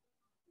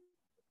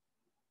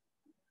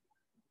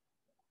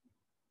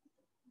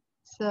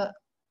 So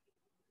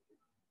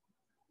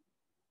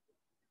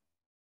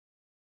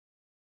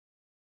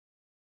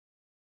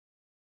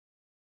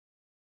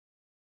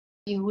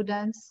Bihu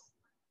dance.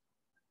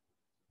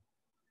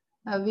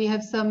 We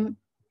have some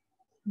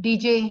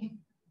DJ.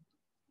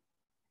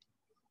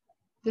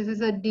 This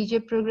is a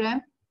DJ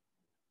program.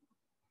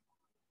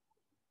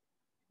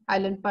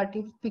 Island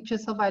party,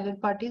 pictures of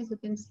island parties you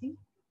can see.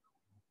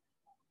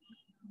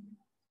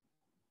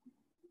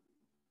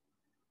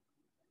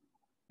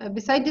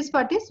 Beside these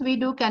parties, we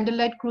do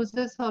candlelight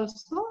cruises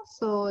also.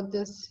 So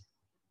this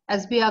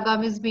SB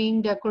Agam is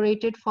being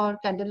decorated for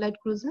candlelight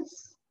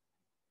cruises.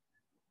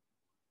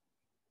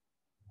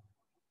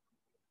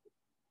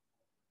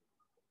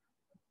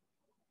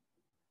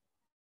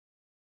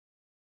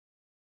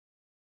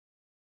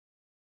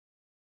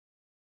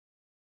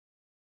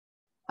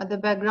 At the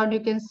background,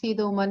 you can see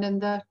the woman in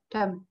the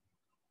temple.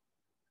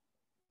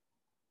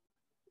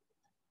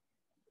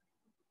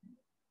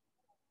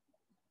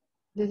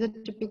 This is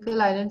a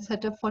typical island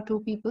setup for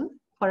 2 people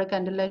for a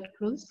candlelight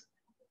cruise.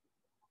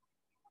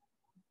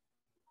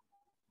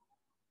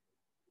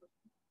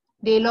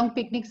 Day-long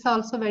picnics are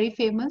also very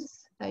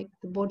famous. Like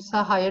the boats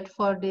are hired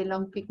for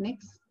day-long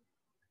picnics.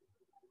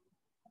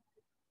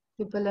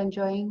 People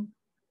enjoying.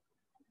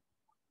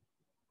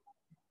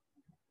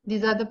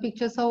 These are the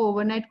pictures of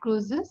overnight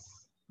cruises.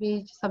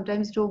 We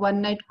sometimes do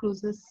one-night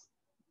cruises.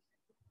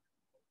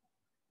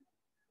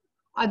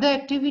 Other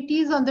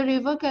activities on the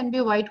river can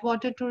be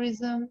whitewater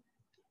tourism,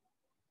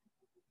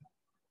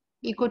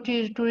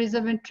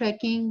 eco-tourism and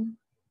trekking,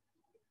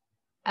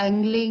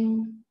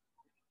 angling,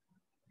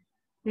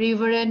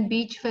 river and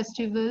beach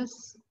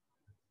festivals.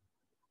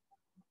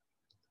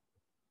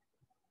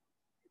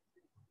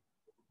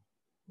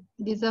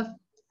 These are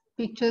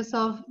pictures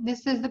of,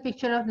 this is the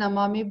picture of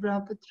Namami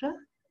Brahmaputra.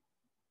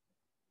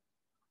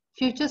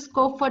 Future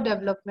scope for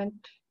development.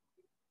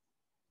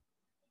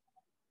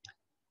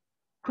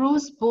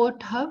 Cruise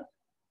boat hub,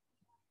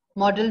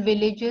 model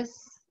villages,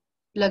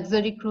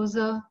 luxury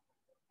cruiser,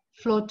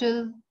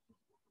 floatel,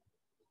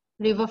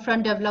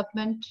 riverfront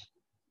development,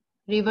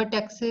 river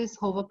taxis,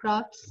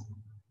 hovercrafts,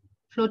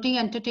 floating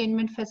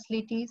entertainment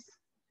facilities,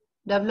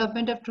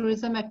 development of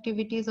tourism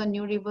activities on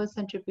new rivers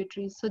and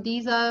tributaries. So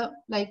these are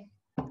like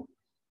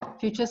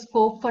future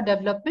scope for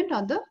development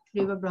on the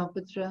river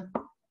Brahmaputra.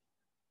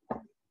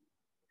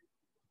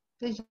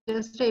 This is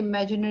just an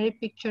imaginary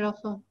picture of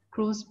a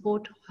cruise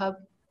boat hub,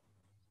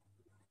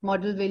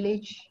 model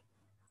village.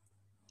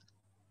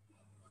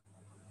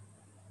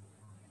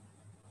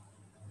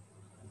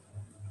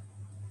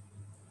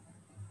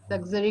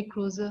 Luxury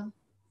cruiser,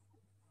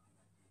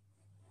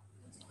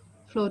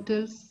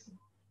 floaters,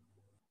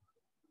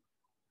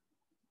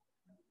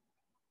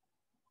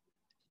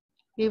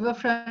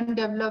 riverfront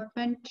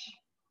development,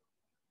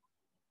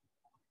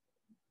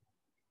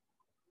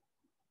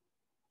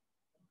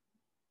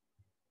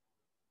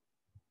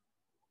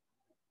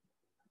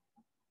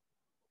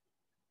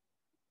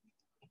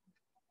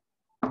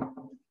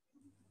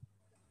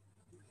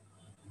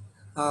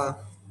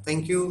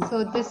 Thank you.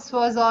 So this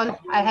was all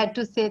I had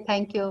to say.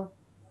 Thank you.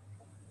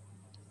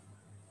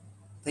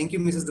 Thank you,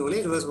 Mrs. Dole.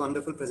 It was a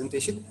wonderful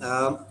presentation.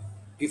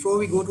 Before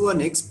we go to our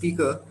next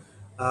speaker,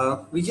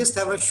 we just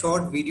have a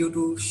short video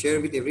to share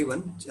with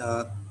everyone.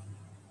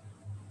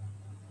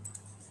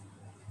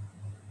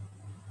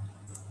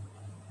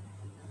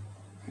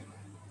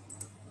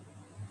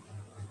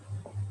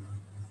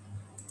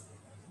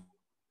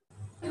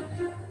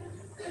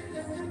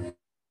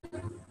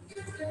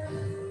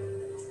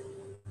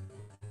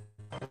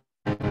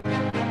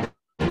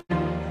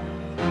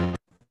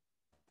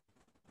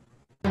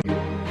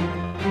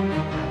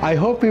 I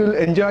hope you will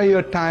enjoy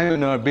your time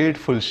in our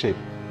beautiful ship.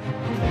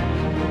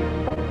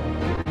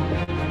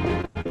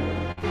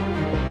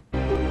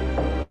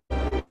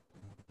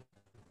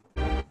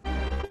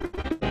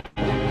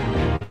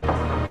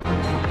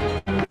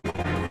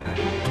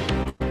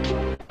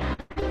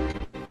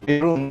 In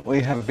the room,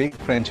 we have a big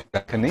French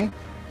balcony.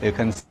 You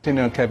can sit in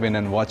your cabin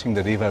and watching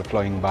the river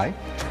flowing by.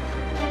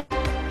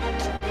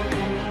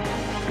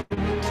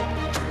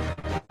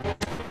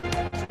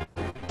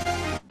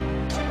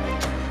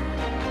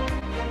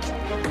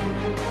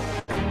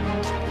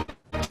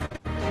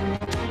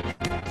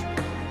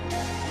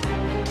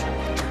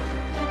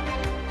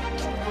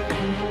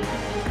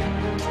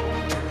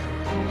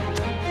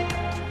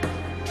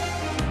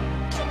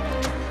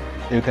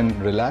 You can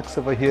relax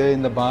over here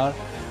in the bar.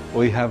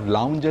 We have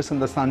lounges on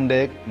the sun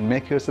deck.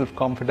 Make yourself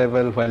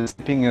comfortable while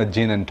sipping your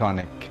gin and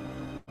tonic.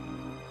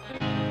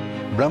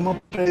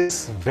 Brahmaputra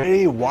is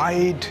very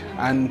wide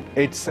and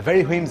it's a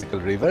very whimsical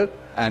river,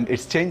 and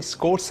it's changed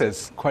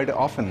courses quite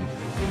often.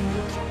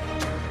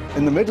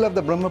 In the middle of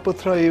the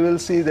Brahmaputra, you will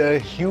see there are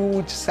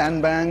huge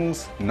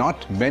sandbanks,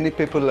 not many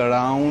people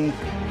around.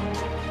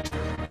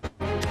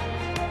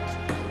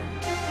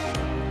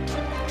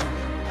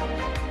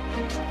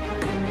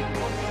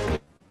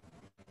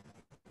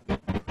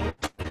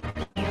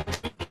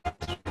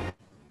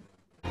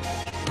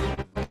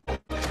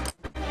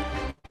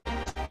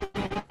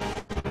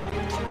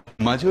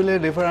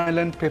 Majule River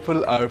Island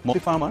people are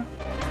mostly farmer.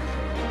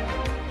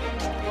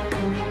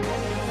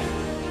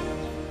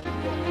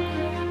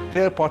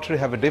 Their pottery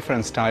have a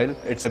different style.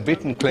 It's a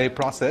beaten clay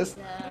process.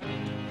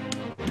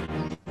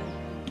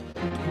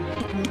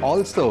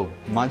 Also,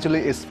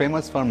 Majuli is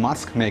famous for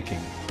mask making.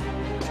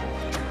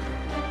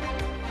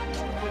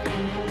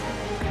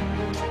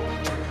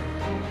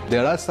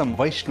 There are some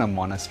Vaishnava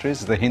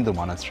monasteries, the Hindu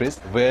monasteries,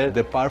 where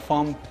they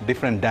perform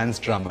different dance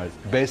drummers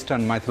based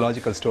on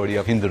mythological story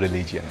of Hindu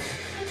religion.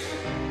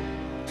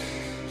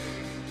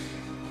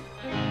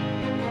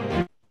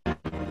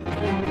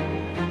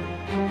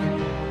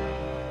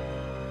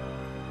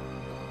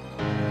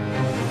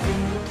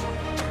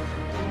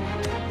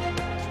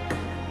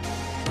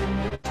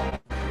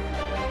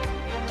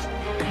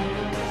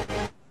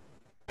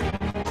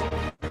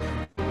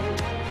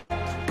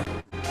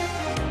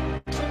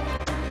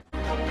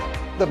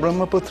 The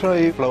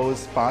Brahmaputra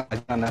flows past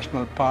Ajna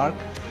National Park,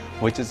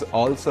 which is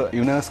also a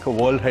UNESCO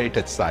World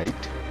Heritage Site.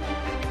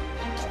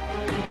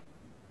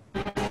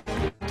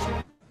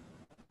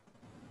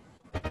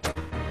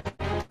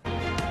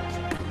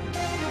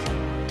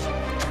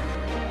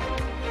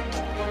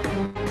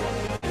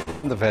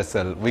 On the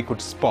vessel, we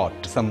could spot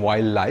some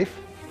wildlife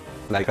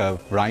like a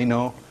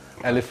rhino,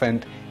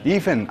 elephant.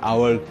 Even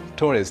our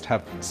tourists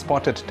have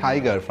spotted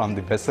tiger from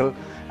the vessel,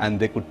 and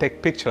they could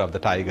take picture of the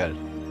tiger.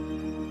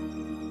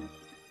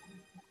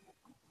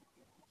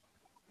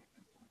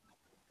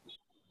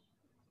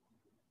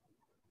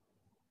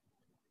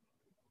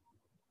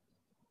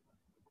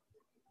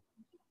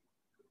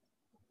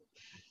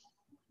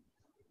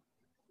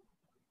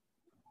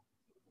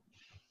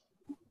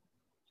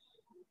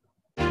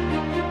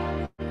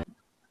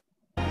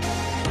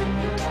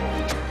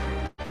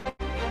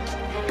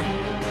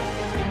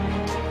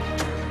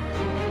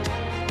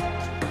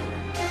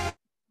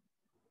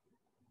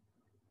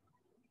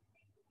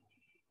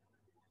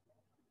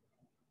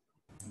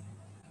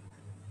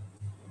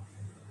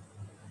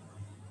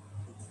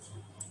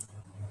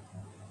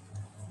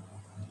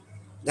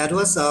 That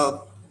was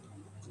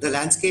the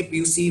landscape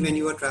you see when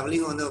you are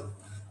traveling on a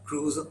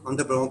cruise on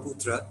the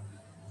Brahmaputra.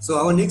 So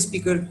our next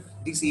speaker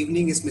this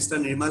evening is Mr.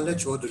 Nirmalya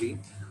Choudhury,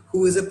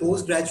 who is a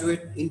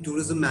postgraduate in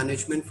tourism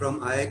management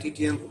from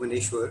IATO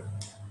Bhubaneswar.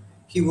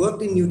 He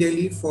worked in New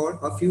Delhi for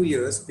a few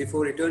years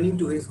before returning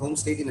to his home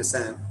state in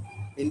Assam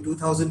in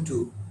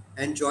 2002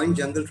 and joined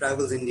Jungle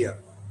Travels India.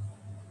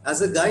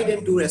 As a guide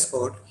and tour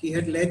escort, he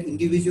had led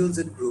individuals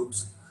and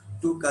groups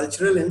to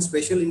cultural and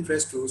special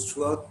interest tours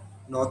throughout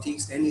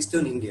Northeast and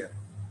Eastern India.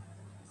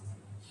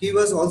 He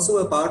was also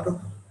a part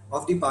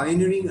of the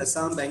pioneering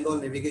Assam Bengal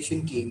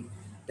navigation team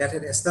that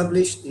had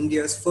established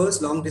India's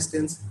first long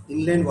distance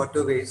inland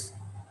waterways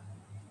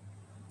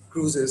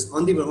cruises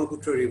on the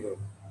Brahmaputra River.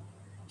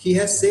 He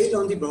has sailed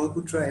on the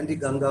Brahmaputra and the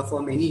Ganga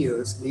for many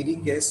years,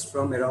 leading guests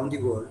from around the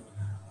world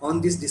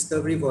on these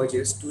discovery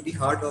voyages to the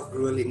heart of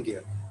rural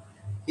India.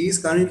 He is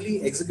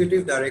currently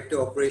Executive Director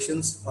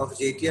Operations of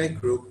JTI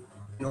Group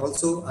and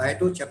also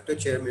IATO Chapter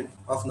Chairman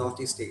of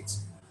Northeast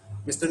States.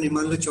 Mr.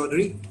 Nirmalya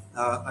Choudhury,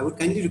 I would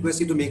kindly request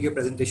you to make your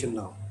presentation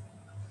now.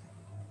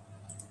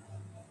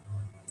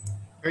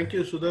 Thank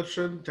you,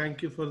 Sudarshan.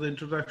 Thank you for the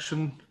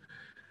introduction.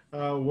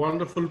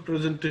 Wonderful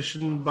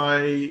presentation by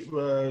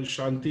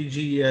Shanti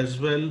ji as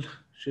well.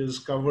 She has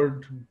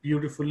covered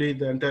beautifully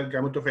the entire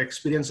gamut of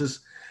experiences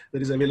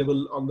that is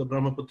available on the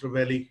Brahmaputra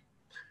Valley.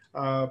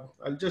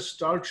 I'll just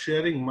start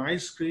sharing my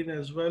screen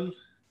as well.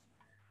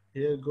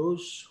 Here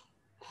goes.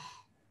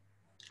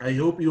 I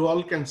hope you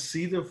all can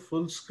see the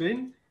full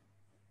screen.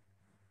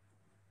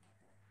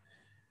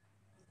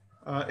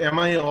 Am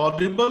I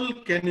audible?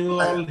 Can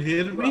you all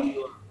hear me?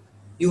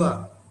 You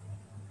are.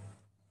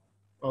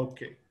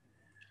 Okay.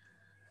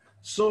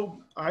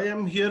 So I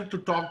am here to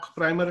talk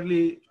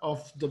primarily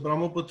of the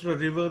Brahmaputra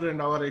River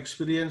and our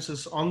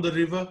experiences on the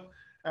river.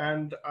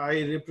 And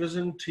I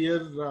represent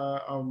here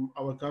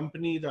our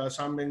company, the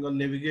Assam Bengal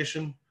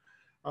Navigation.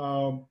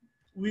 Uh,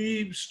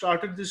 we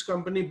started this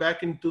company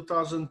back in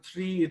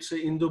 2003. It's an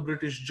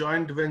Indo-British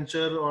joint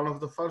venture, one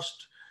of the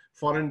first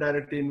foreign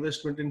direct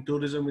investment in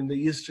tourism in the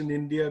Eastern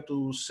India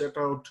to set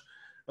out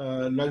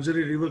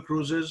luxury river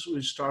cruises.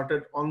 We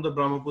started on the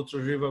Brahmaputra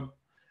River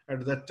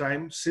at that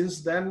time.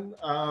 Since then,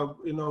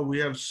 we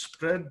have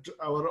spread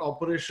our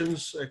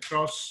operations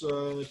across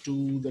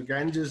to the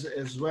Ganges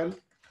as well.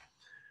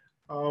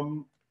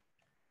 In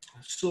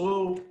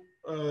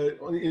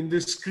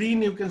this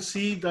screen, you can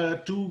see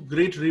the two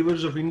great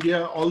rivers of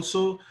India,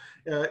 also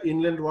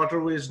inland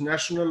waterways,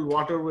 national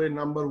waterway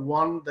number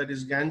 1, that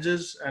is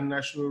Ganges, and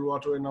national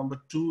waterway number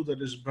 2,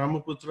 that is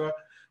Brahmaputra.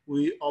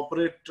 We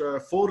operate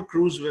 4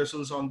 cruise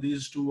vessels on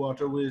these 2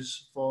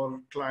 waterways for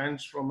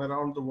clients from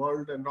around the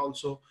world and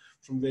also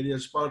from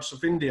various parts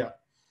of India.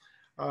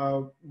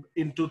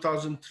 In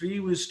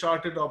 2003, we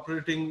started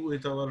operating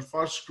with our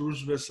first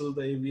cruise vessel,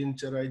 the Avian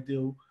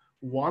Charaideo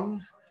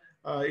 1.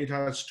 It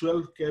has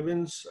 12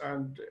 cabins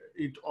and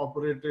it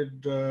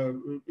operated,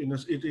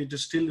 it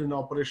is still in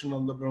operation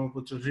on the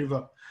Brahmaputra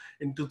River.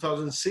 In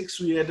 2006,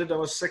 we added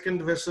our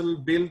second vessel,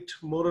 built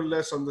more or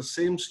less on the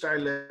same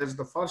style as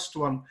the first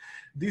one.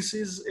 This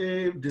is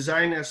a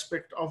design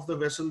aspect of the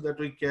vessel that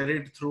we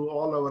carried through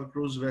all our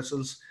cruise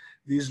vessels.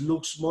 These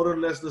looks more or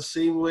less the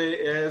same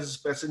way as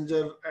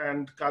passenger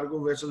and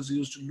cargo vessels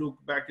used to look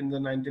back in the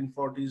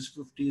 1940s,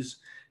 50s,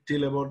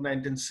 till about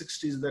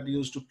 1960s, that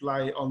used to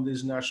ply on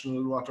these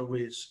national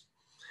waterways.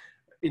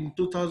 In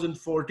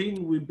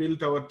 2014, we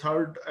built our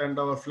third and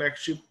our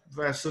flagship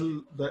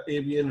vessel, the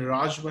Avian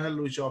Rajmahal,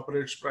 which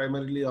operates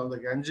primarily on the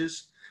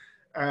Ganges.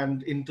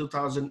 And in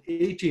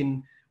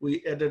 2018,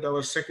 we added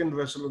our second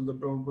vessel on the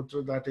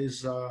Brahmaputra, that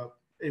is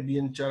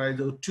Avian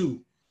Charaideo 2.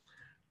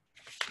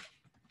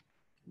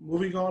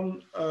 Moving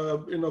on,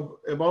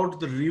 about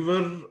the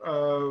river,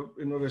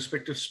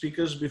 respected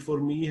speakers before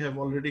me have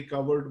already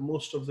covered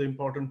most of the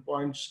important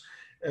points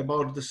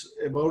about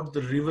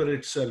the river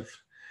itself.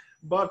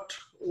 But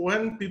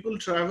when people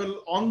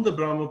travel on the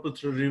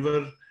Brahmaputra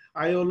River,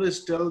 I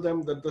always tell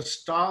them that the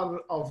star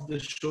of the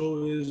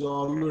show is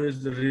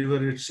always the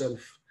river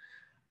itself.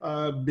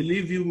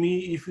 Believe you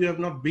me, if you have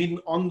not been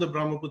on the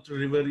Brahmaputra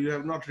River, you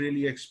have not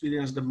really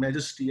experienced the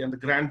majesty and the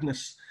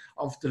grandness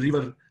of the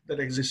river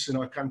that exists in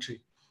our country.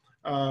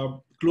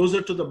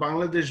 Closer to the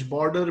Bangladesh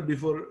border,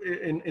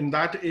 in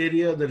that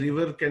area, the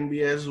river can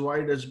be as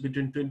wide as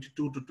between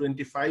 22 to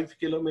 25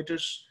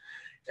 kilometers.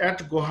 At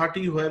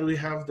Guwahati, where we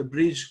have the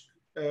bridge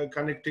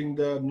connecting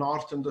the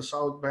north and the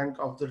south bank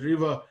of the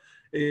river,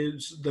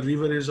 the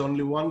river is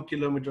only 1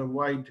 kilometer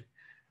wide.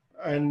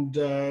 And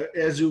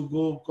as you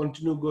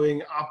continue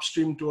going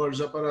upstream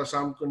towards Upper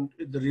Assam,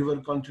 the river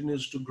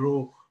continues to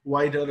grow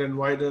wider and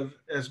wider,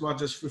 as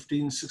much as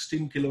 15,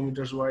 16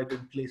 kilometers wide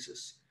in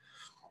places.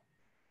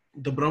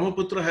 The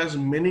Brahmaputra has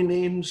many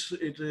names.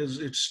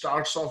 It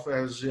starts off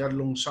as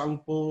Yarlung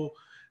Sangpo,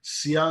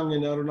 Siang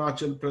in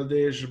Arunachal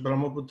Pradesh,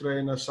 Brahmaputra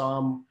in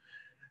Assam.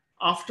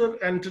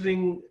 After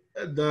entering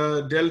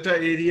the delta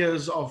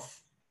areas of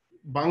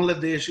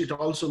Bangladesh, it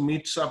also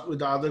meets up with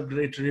the other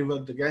great river,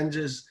 the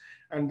Ganges,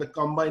 and the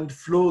combined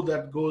flow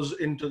that goes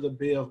into the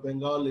Bay of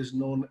Bengal is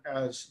known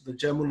as the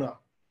Jamuna.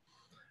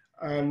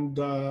 And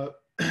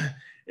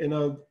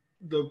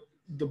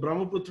the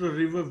Brahmaputra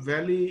River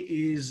Valley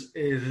is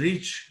a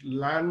rich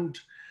land.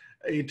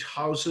 It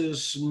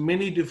houses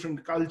many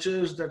different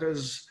cultures that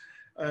has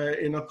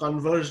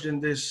converged in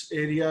this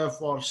area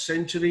for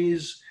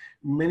centuries,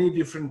 many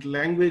different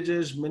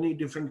languages, many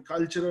different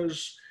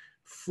cultures,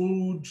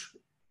 food,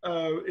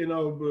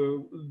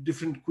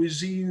 different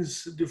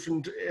cuisines,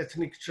 different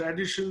ethnic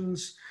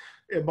traditions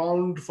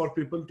abound for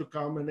people to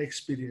come and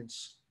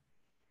experience.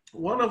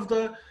 One of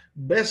the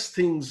best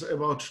things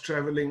about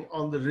traveling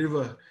on the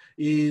river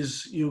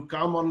is you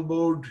come on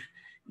board,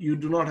 you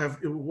do not have,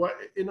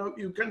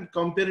 you can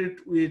compare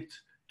it with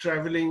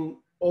traveling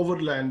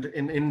overland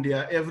in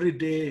India. Every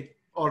day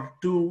or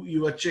two,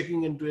 you are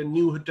checking into a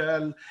new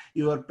hotel,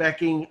 you are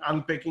packing,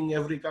 unpacking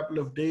every couple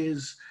of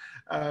days,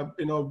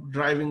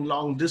 driving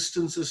long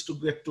distances to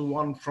get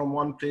from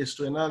one place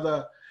to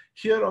another.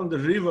 Here on the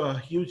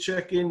river, you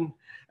check in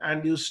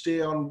and you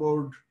stay on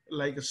board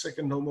like a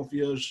second home of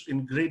yours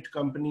in great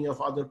company of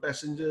other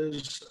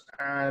passengers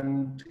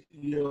and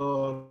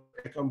your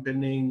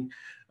accompanying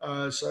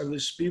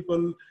service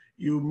people.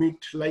 you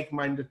meet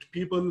like-minded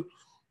people,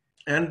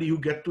 and you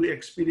get to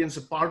experience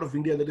a part of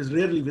India that is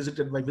rarely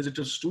visited by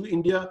visitors to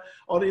India,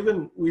 or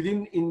even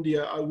within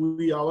India.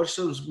 We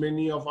ourselves,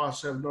 many of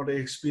us, have not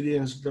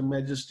experienced the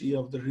majesty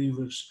of the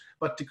rivers,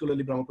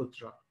 particularly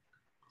Brahmaputra.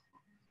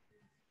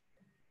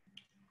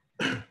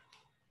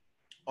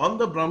 On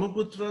the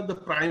Brahmaputra, the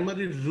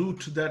primary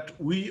route that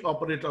we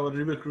operate our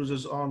river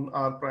cruises on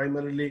are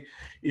primarily,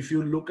 if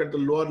you look at the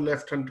lower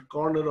left-hand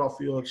corner of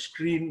your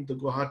screen, the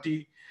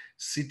Guwahati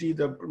city,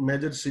 the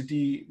major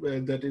city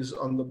that is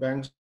on the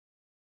banks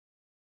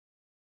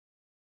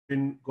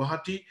in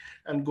Guwahati,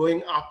 and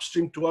going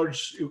upstream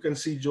towards, you can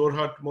see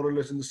Jorhat more or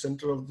less in the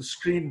center of the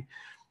screen.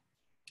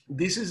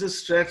 This is a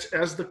stretch,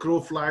 as the crow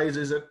flies,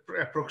 is at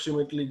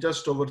approximately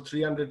just over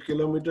 300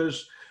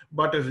 kilometers,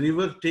 but a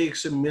river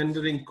takes a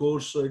meandering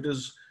course, so it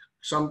is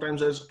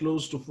sometimes as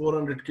close to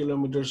 400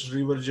 kilometers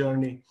river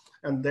journey.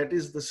 And that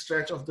is the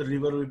stretch of the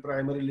river we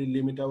primarily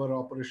limit our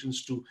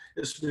operations to,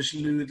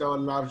 especially with our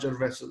larger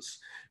vessels,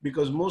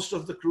 because most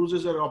of the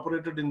cruises are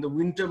operated in the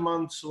winter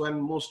months when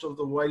most of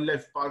the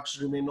wildlife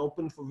parks remain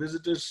open for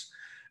visitors.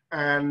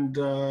 And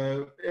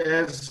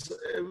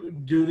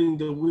during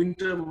the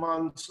winter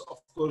months, of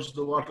course,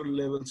 the water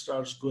level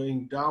starts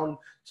going down.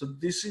 So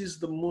this is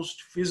the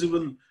most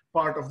feasible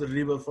part of the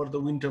river for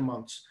the winter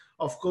months.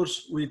 Of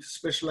course, with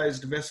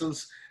specialized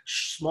vessels,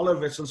 smaller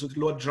vessels with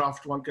lower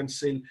draft, one can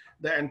sail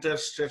the entire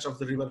stretch of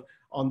the river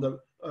on the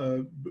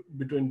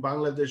between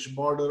Bangladesh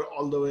border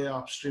all the way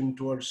upstream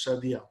towards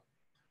Sadia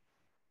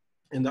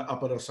in the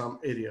upper Assam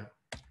area.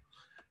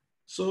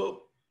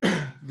 So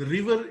the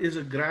river is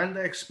a grand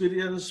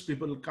experience.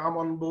 People come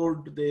on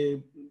board.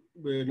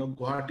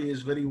 Guwahati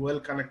is very well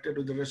connected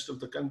with the rest of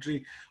the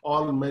country.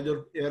 All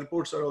major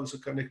airports are also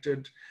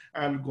connected,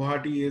 and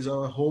Guwahati is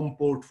our home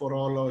port for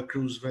all our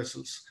cruise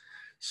vessels.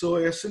 So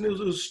as soon as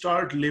you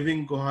start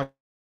leaving Guwahati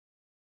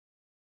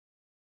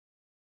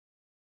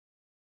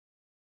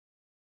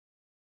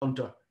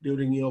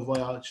during your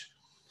voyage,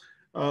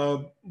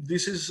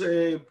 this is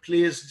a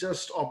place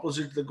just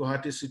opposite the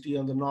Guwahati city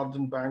on the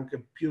northern bank, a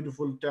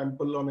beautiful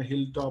temple on a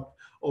hilltop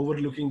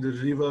overlooking the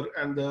river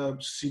and the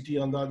city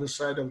on the other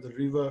side of the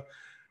river.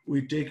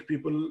 We take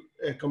people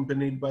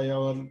accompanied by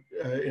our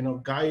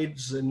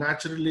guides,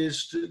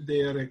 naturalists.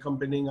 They are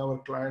accompanying our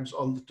clients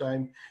all the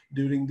time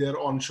during their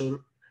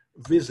onshore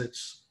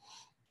visits.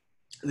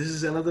 This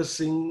is another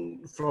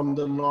scene from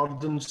the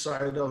northern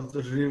side of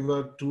the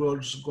river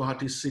towards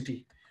Guwahati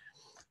city.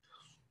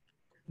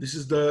 This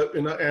is the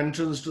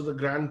entrance to the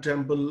Grand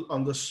Temple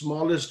on the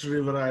smallest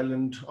river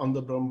island on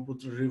the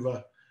Brahmaputra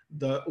River,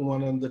 the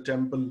Umananda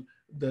Temple.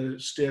 The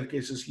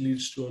staircases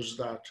leads towards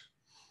that.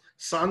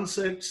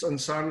 Sunsets and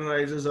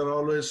sunrises are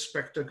always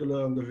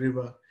spectacular on the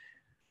river.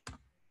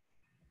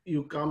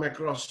 You come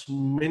across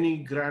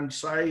many grand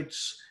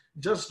sights.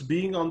 Just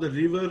being on the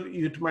river,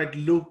 it might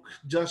look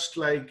just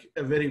like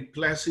a very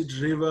placid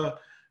river,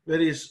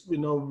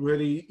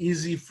 very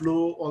easy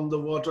flow on the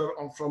water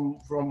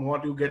from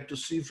what you get to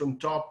see from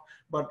top.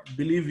 But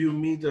believe you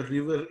me, the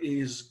river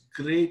is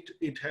great.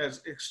 It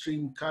has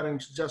extreme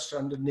currents just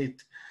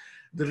underneath.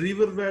 The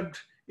riverbed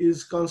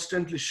is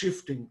constantly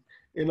shifting.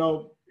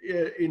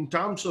 In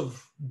terms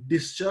of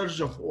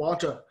discharge of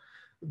water,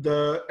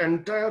 the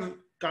entire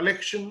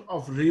collection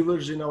of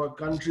rivers in our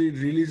country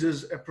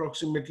releases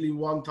approximately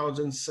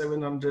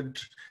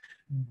 1,700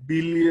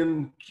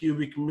 billion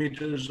cubic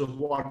meters of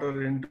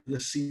water into the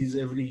seas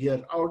every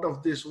year. Out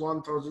of this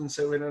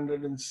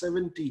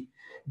 1,770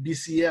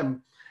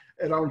 BCM,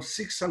 around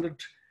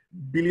 600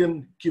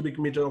 billion cubic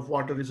meter of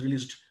water is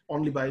released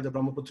only by the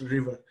Brahmaputra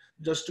River.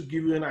 Just to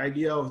give you an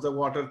idea of the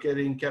water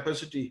carrying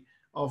capacity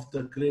of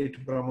the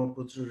great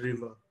Brahmaputra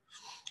River.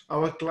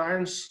 Our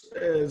clients,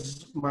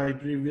 as my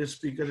previous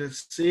speaker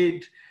has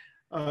said,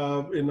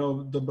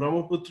 the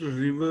Brahmaputra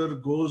River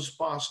goes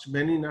past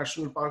many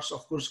national parks.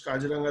 Of course,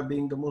 Kaziranga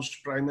being the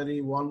most primary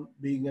one,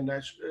 being a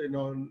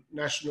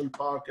national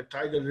park, a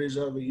tiger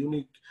reserve, a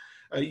unique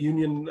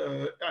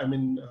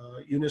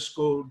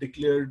UNESCO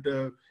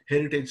declared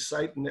heritage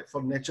site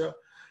for nature.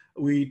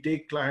 We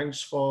take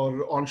clients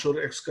for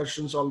onshore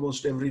excursions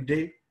almost every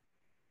day.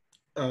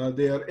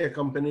 They are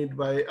accompanied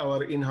by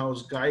our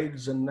in-house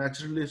guides and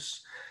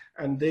naturalists,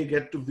 and they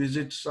get to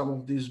visit some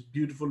of these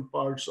beautiful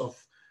parts of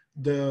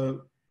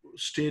the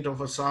state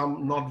of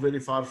Assam, not very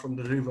far from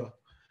the river.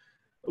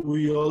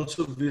 We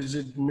also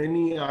visit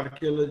many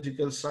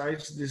archaeological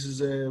sites. This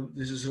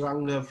is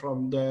Ranga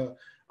from the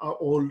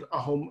old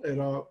Ahom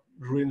era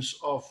ruins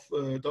of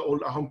the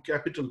old Ahom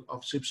capital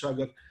of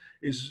Sibsagar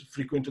is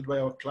frequented by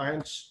our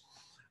clients.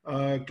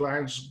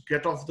 Clients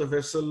get off the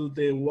vessel,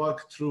 they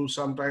walk through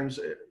sometimes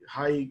a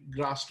high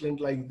grassland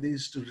like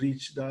this to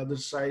reach the other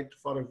side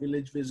for a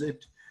village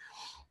visit.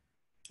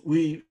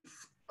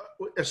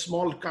 A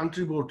small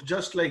country boat,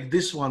 just like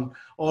this one,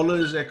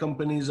 always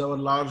accompanies our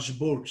large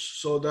boats,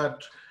 so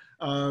that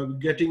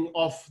getting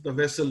off the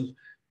vessel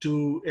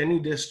to any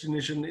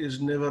destination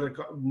is never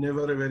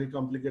a very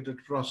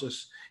complicated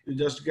process. You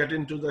just get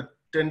into the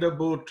tender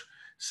boat,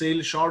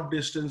 sail short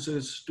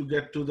distances to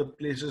get to the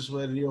places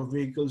where your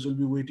vehicles will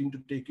be waiting to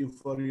take you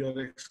for your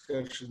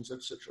excursions,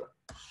 etc.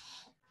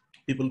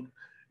 People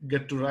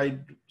get to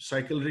ride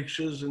cycle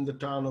rickshaws in the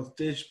town of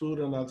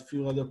Tejpur and a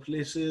few other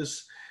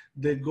places.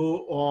 They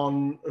go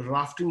on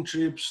rafting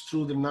trips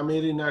through the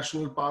Nameri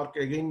National Park,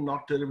 again,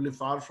 not terribly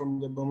far from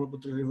the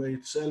Brahmaputra River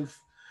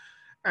itself.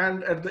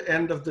 And at the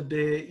end of the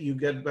day, you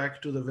get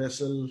back to the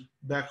vessel,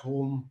 back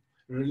home,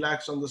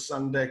 relax on the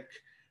sun deck,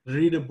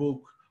 read a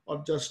book,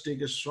 or just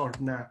take a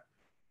short nap.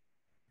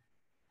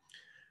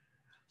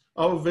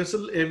 Our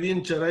vessel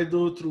Avian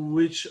Charaido, through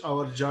which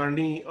our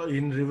journey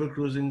in river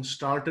cruising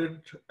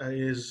started,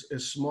 is a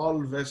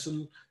small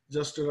vessel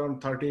just around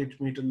 38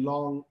 meters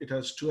long. It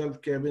has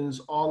 12 cabins,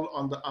 all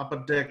on the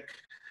upper deck.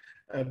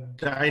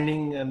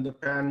 Dining and the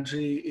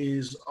pantry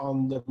is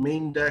on the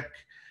main deck,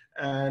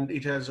 and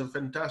it has a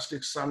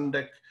fantastic sun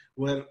deck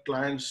where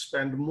clients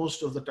spend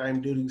most of the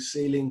time during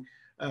sailing,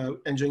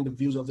 enjoying the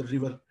views of the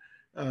river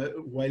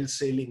while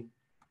sailing.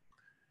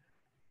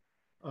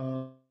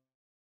 Some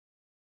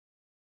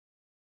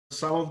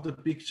of the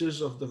pictures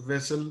of the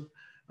vessel,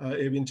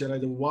 Avian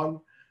Charaido 1,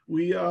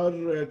 we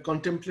are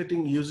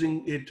contemplating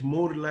using it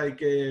more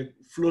like a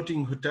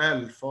floating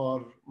hotel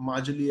for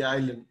Majuli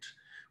Island.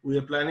 We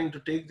are planning to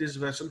take this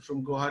vessel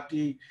from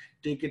Guwahati,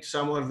 take it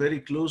somewhere very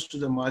close to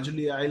the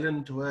Majuli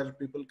Island where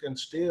people can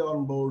stay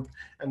on board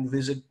and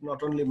visit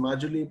not only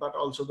Majuli, but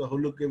also the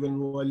Hulukevan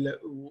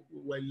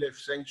Wildlife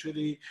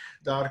Sanctuary,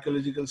 the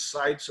archaeological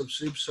sites of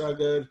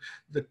Sripsagar,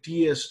 the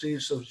tea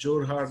estates of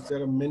Jorhat.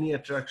 There are many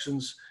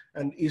attractions,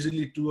 and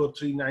easily 2 or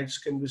 3 nights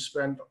can be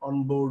spent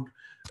on board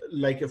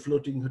like a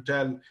floating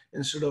hotel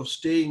instead of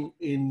staying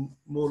in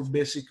more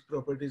basic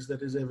properties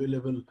that is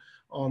available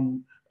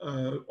on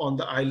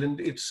the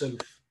island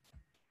itself.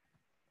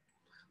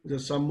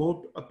 There's some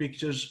more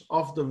pictures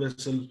of the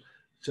vessel,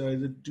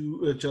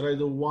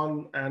 Charaido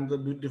 1, and the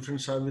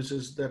different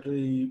services that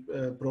we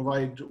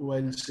provide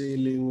while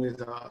sailing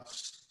with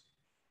us.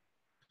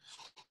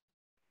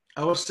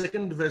 Our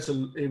second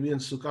vessel, Avian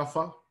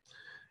Sukafa,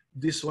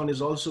 this one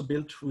is also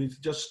built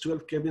with just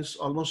 12 cabins,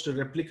 almost a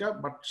replica,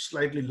 but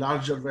slightly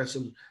larger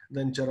vessel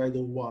than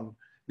Charaido 1.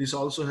 This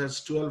also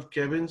has 12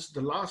 cabins.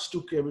 The last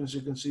 2 cabins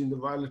you can see in the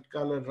violet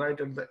color right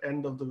at the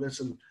end of the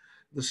vessel,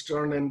 the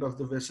stern end of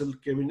the vessel,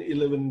 cabin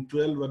 11 and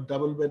 12 are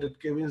double bedded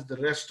cabins. The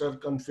rest are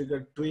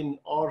configured twin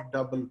or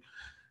double.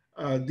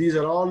 These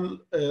are all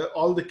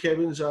the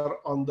cabins are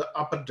on the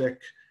upper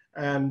deck,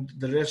 and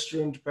the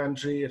restaurant,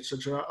 pantry,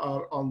 etc.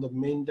 are on the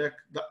main deck.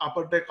 The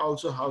upper deck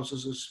also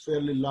houses a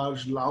fairly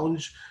large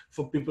lounge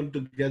for people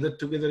to gather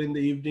together in the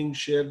evening,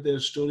 share their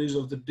stories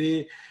of the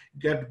day,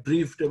 get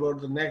briefed about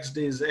the next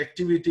day's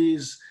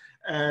activities,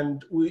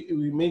 and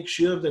we make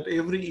sure that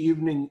every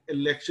evening a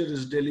lecture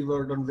is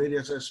delivered on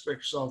various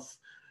aspects of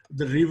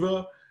the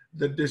river,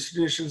 the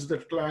destinations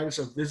that clients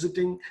are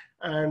visiting,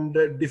 and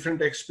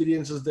different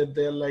experiences that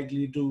they're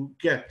likely to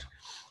get.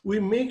 We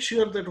make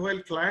sure that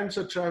while clients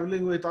are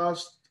traveling with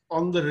us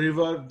on the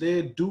river,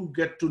 they do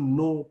get to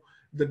know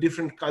the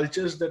different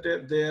cultures that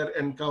they are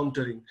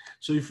encountering.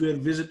 So if we are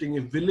visiting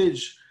a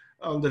village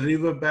on the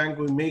river bank,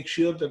 we make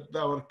sure that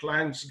our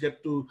clients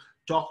get to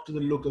talk to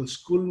the local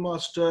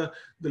schoolmaster,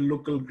 the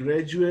local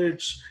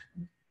graduates.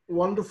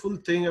 Wonderful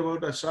thing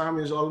about Assam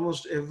is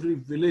almost every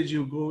village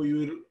you go, you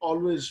will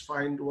always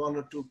find 1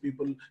 or 2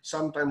 people,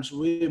 sometimes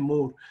way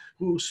more,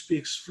 who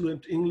speaks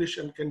fluent English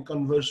and can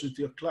converse with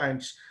your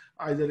clients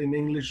either in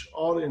English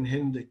or in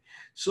Hindi.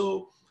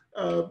 So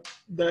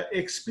the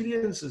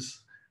experiences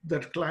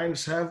that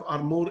clients have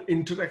are more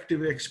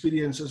interactive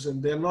experiences,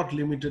 and they're not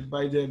limited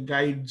by their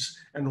guides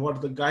and what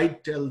the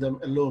guide tell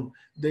them alone.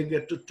 They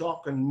get to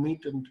talk and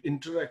meet and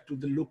interact with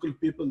the local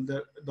people,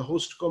 the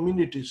host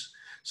communities,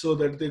 so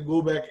that they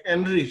go back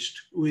enriched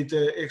with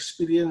an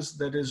experience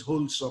that is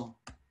wholesome.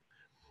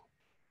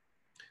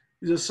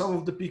 These are some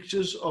of the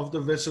pictures of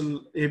the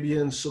vessel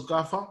Avian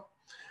Sukafa.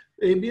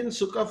 Avian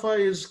Sukafa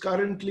is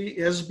currently,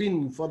 has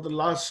been for the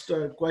last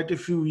quite a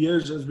few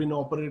years, has been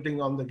operating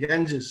on the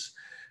Ganges.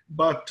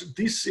 But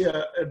this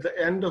year, at the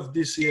end of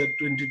this year,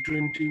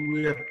 2020,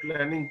 we are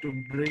planning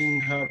to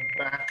bring her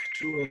back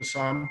to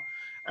Assam,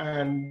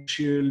 and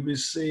she will be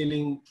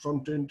sailing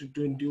from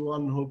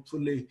 2021.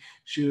 Hopefully,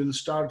 she will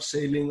start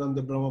sailing on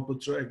the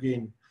Brahmaputra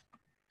again.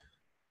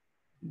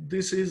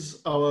 This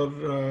is our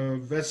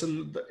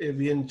vessel, the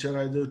Avian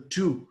Charaido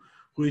 2,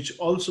 which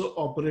also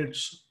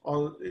operates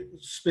on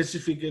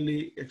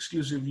specifically,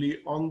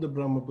 exclusively on the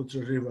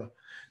Brahmaputra River.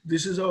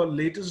 This is our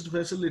latest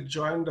vessel. It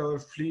joined our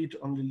fleet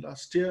only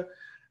last year,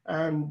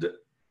 and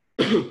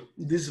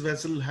this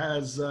vessel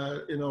has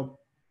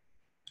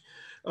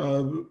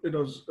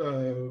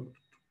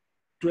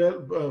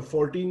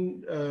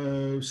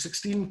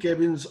 16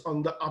 cabins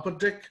on the upper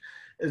deck.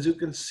 As you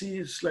can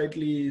see,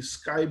 slightly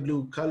sky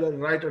blue color.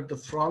 Right at the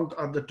front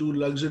are the 2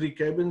 luxury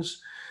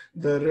cabins.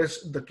 The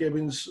rest, the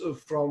cabins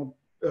from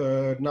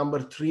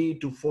number 3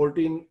 to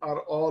 14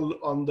 are all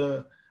on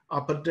the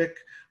upper deck.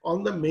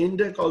 On the main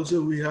deck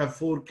also we have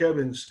 4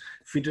 cabins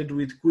fitted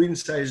with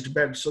queen-sized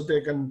beds, so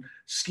they can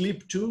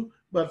sleep too,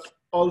 but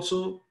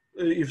also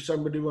if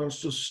somebody wants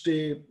to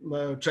stay,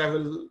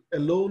 travel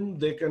alone,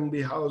 they can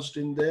be housed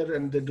in there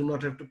and they do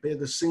not have to pay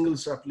the single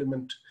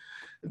supplement.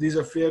 These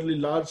are fairly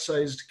large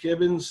sized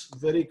cabins,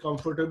 very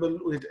comfortable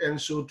with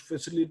ensuite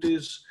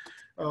facilities,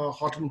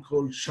 hot and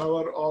cold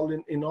shower, all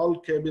in all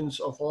cabins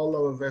of all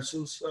our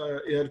vessels,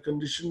 air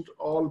conditioned.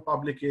 All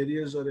public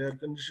areas are air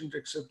conditioned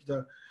except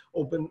the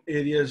open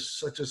areas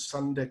such as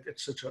sun deck,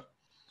 etc.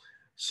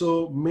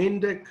 So main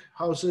deck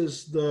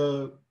houses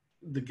the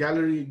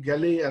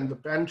galley and the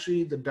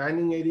pantry, the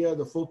dining area,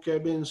 the 4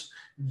 cabins,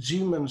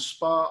 gym and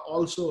spa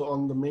also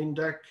on the main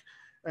deck.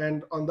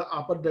 And on the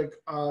upper deck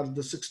are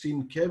the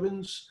 16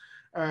 cabins,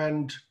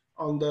 and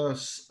on the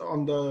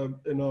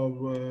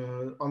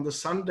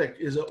sun deck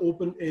is an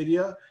open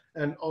area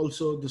and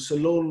also the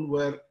saloon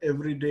where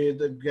every day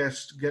the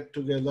guests get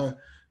together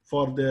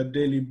for their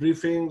daily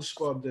briefings,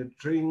 for their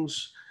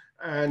drinks,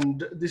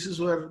 and this is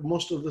where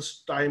most of the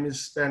time is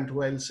spent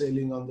while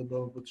sailing on the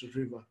Brahmaputra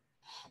River.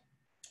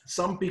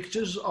 Some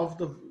pictures of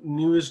the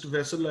newest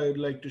vessel I would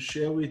like to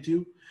share with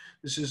you.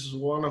 This is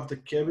one of the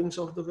cabins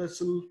of the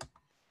vessel.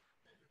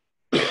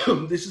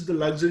 This is the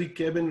luxury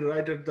cabin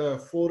right at the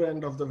fore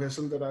end of the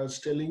vessel that I was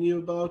telling you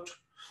about.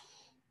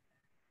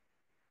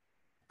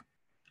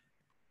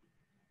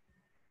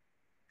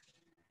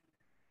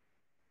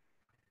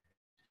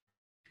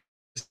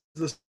 This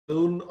is the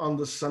saloon on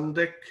the sun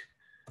deck.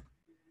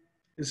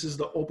 This is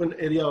the open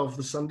area of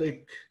the sun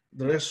deck,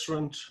 the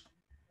restaurant.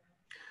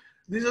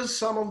 These are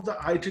some of the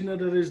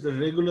itineraries, the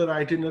regular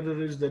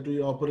itineraries that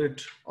we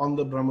operate on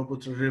the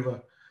Brahmaputra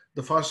River.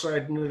 The first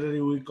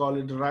itinerary, we call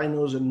it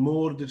Rhinos and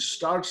More, that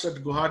starts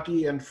at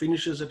Guwahati and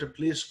finishes at a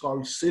place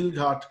called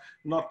Silghat,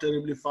 not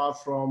terribly far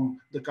from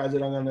the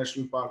Kaziranga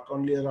National Park.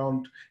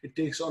 It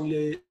takes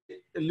only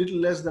a little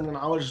less than an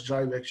hour's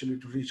drive actually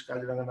to reach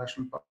Kaziranga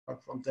National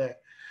Park from there.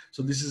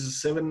 So this is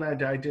a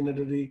 7-night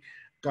itinerary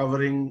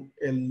covering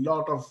a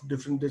lot of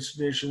different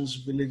destinations,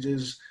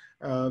 villages.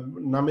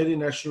 Nameri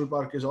National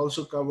Park is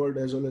also covered,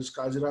 as well as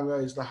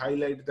Kaziranga is the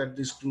highlight that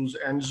this cruise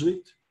ends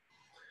with,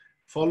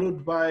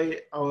 followed by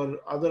our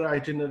other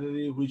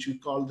itinerary, which we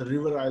call the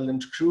River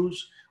Island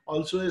Cruise.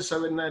 Also a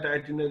 7-night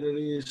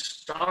itinerary,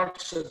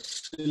 starts at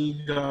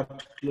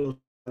Silghat, close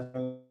to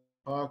the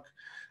park,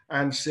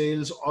 and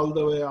sails all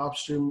the way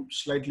upstream,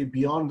 slightly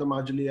beyond the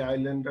Majuli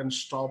Island, and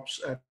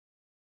stops at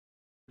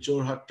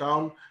Jorhat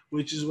town,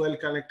 which is well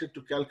connected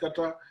to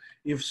Calcutta.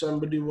 If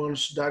somebody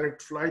wants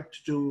direct flight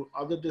to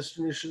other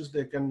destinations,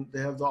 they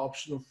have the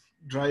option of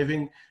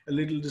driving a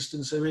little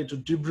distance away to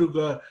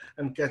Dibrugarh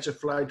and catch a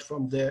flight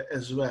from there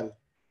as well.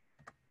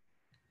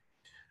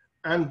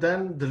 And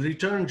then the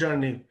return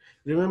journey.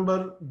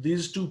 Remember,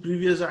 these 2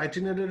 previous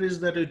itineraries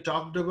that we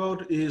talked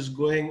about is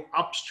going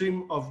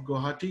upstream of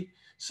Guwahati,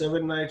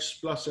 7 nights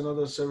plus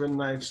another 7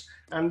 nights.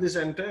 And this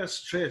entire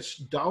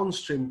stretch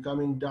downstream,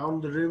 coming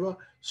down the river,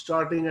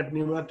 starting at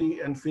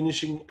Nimati and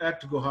finishing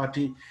at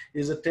Guwahati,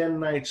 is a 10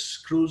 nights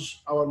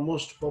cruise, our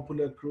most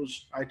popular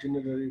cruise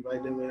itinerary, by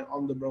the way,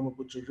 on the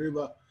Brahmaputra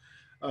River.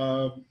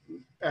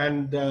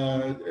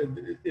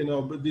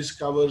 This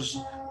covers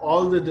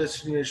all the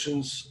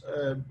destinations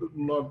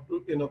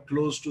not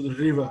close to the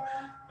river,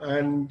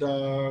 and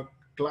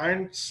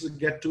clients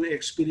get to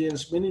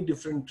experience many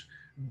different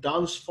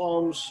dance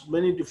forms,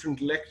 many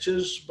different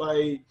lectures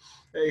by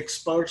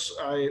experts.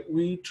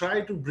 We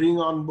try to bring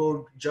on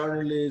board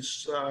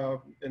journalists,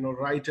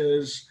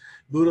 writers,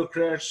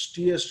 bureaucrats,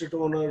 tea estate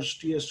owners,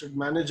 tea estate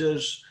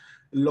managers,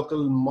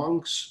 local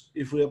monks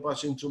if we are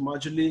passing through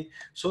Majuli,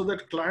 so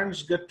that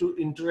clients get to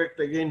interact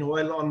again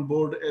while on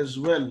board as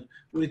well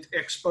with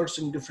experts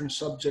in different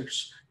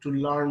subjects to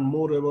learn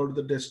more about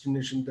the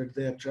destination that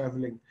they are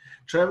traveling.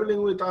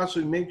 Traveling with us,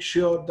 we make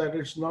sure that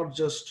it's not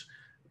just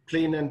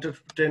plain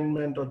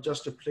entertainment or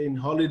just a plain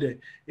holiday.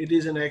 It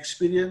is an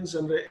experience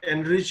and an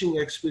enriching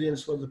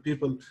experience for the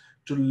people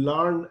to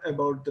learn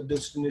about the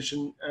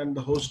destination and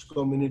the host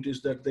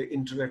communities that they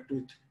interact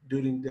with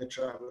during their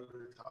travel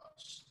with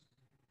us.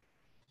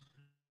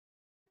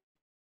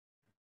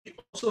 We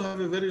also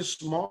have a very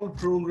small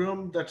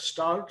program that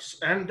starts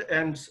and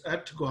ends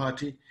at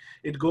Guwahati.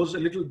 It goes a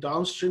little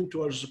downstream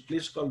towards a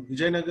place called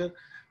Vijayanagar,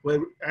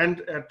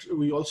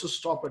 we also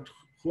stop at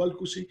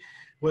Hualkusi,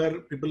 where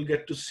people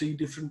get to see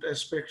different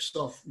aspects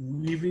of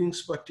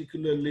weavings,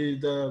 particularly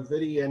the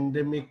very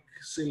endemic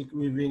silk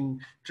weaving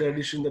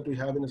tradition that we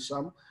have in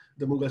Assam,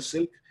 the Muga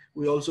silk.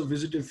 We also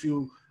visit a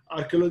few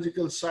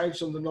archaeological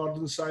sites on the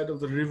northern side of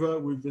the river.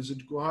 We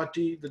visit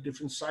Guwahati, the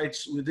different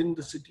sites within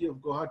the city of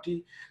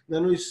Guwahati.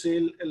 Then we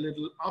sail a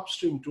little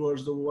upstream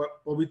towards the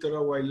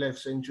Pavitra Wildlife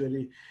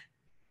Sanctuary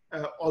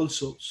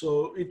also.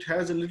 So it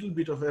has a little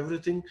bit of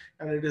everything,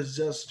 and it is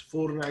just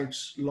 4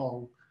 nights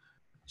long.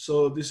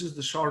 So this is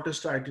the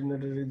shortest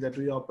itinerary that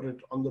we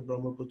operate on the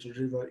Brahmaputra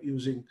River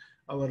using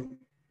our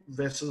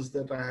vessels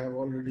that I have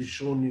already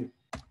shown you.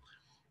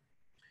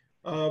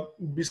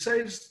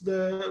 Besides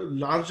the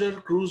larger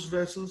cruise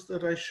vessels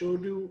that I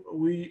showed you,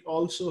 we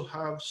also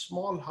have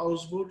small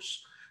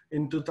houseboats.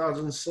 In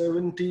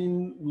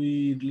 2017,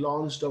 we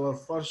launched our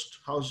first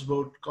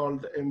houseboat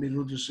called the MV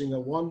Rudra Singha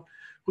 1,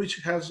 which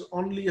has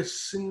only a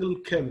single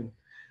cabin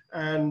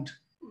and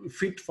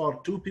fit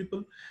for 2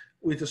 people,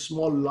 with a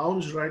small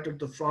lounge right at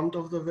the front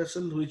of the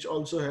vessel, which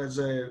also has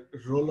a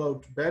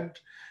rollout bed.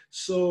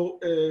 So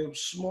a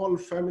small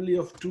family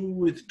of 2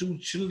 with 2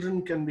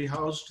 children can be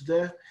housed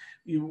there.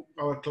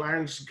 Our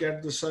clients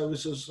get the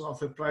services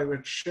of a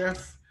private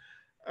chef,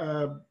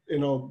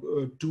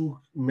 2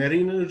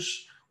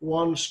 mariners,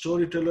 1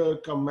 storyteller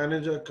come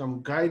manager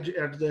come guide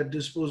at their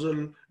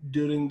disposal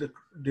during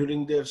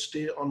their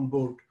stay on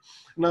board.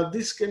 Now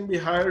this can be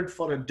hired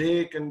for a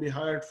day, can be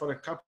hired for a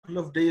couple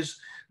of days.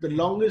 The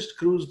longest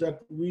cruise that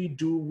we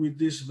do with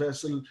this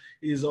vessel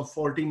is of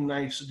 14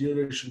 nights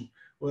duration,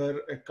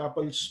 where a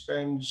couple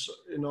spends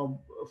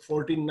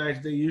 14 nights.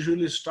 They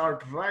usually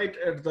start right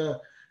at the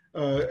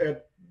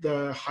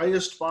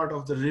highest part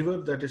of the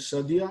river, that is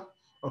Sadia,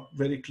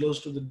 very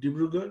close to the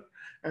Dibrugarh,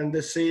 and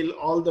they sail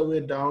all the way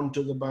down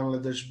to the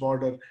Bangladesh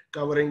border,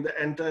 covering the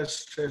entire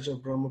stretch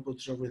of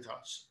Brahmaputra with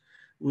us.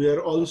 We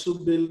are also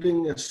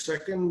building a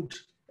second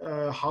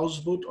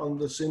houseboat on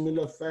the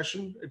similar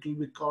fashion. It will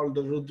be called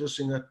the Rudra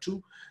Singha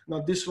 2.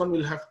 Now this one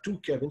will have 2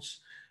 cabins,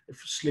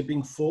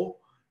 sleeping 4.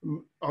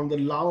 On the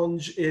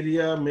lounge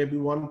area, maybe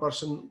 1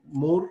 person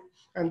more.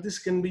 And this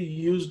can be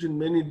used in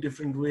many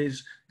different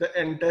ways. The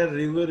entire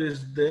river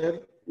is there.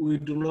 We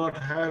do not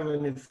have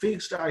any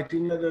fixed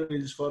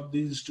itineraries for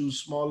these 2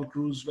 small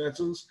cruise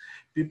vessels.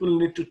 People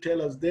need to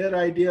tell us their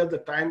idea, the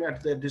time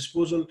at their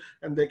disposal,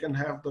 and they can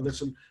have the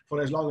vessel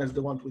for as long as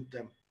they want with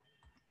them.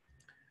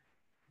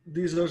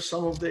 These are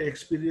some of the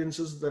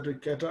experiences that we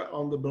cater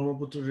on the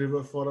Brahmaputra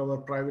River for our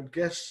private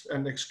guests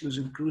and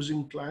exclusive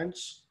cruising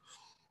clients.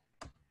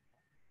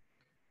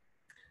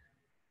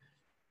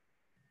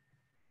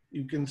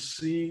 You can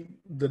see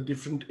the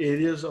different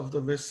areas of the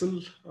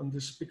vessel on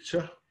this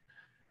picture.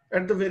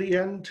 At the very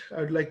end,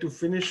 I'd like to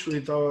finish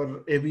with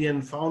our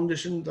ABN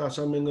Foundation, the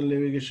Assam Bengal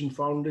Navigation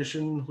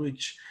Foundation,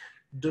 which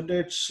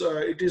donates,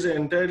 it is an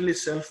entirely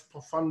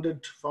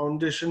self-funded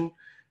foundation.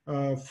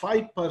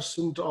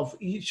 5% of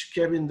each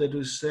cabin that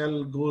we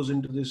sell goes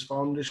into this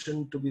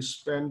foundation to be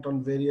spent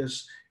on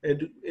various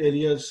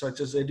areas such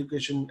as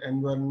education,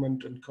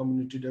 environment, and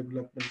community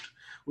development.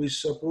 We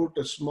support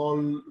a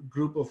small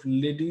group of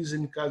ladies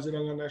in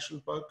Kaziranga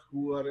National Park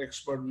who are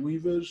expert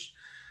weavers.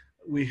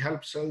 We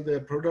help sell their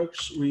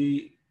products.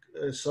 We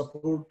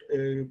support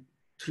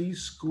 3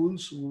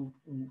 schools,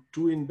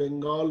 2 in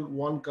Bengal,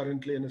 1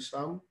 currently in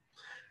Assam,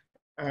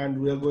 and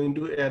we are going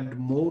to add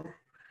more.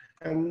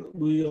 And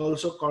we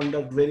also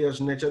conduct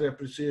various nature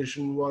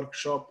appreciation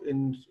workshop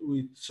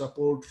with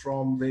support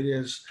from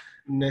various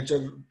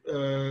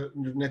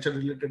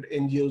nature-related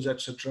NGOs,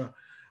 etc.,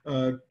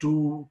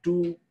 to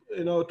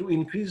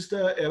increase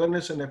the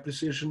awareness and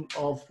appreciation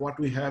of what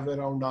we have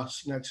around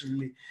us.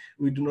 Naturally,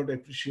 we do not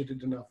appreciate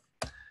it enough.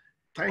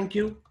 Thank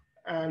you.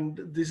 And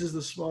this is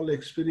the small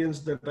experience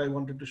that I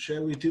wanted to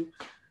share with you.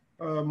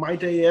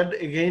 Might I add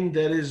again,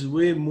 there is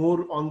way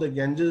more on the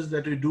Ganges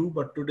that we do,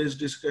 but today's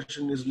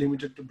discussion is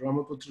limited to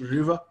Brahmaputra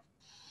River.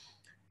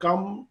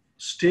 Come,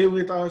 stay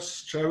with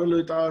us, travel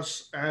with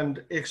us,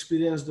 and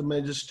experience the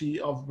majesty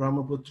of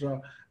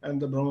Brahmaputra and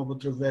the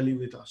Brahmaputra Valley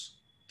with us.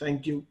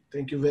 Thank you.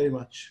 Thank you very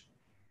much.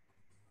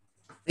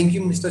 Thank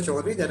you, Mr.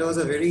 Choudhury. That was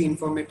a very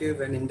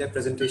informative and in-depth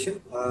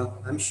presentation.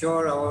 I'm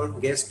sure our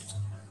guests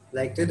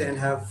liked it and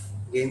have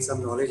gained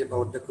some knowledge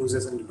about the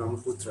cruises in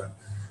Brahmaputra.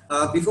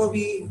 Before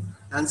we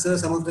answer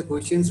some of the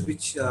questions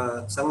which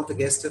some of the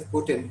guests have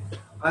put in,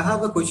 I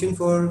have a question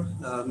for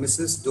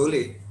Mrs.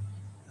 Dole.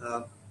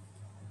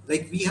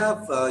 Like we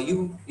have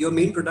your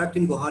main product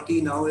in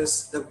Guwahati now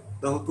is the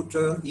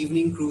Brahmaputra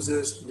evening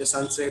cruises, the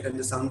sunset and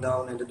the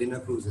sundown and the dinner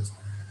cruises.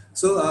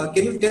 So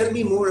can you tell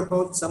me more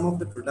about some of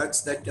the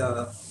products that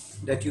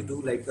that you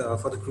do, like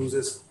for the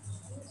cruises?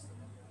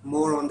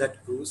 More on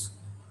that cruise.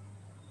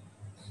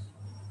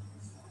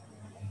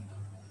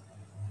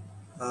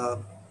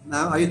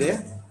 Now, are you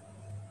there?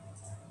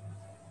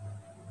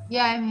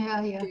 Yeah,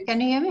 I'm here. Can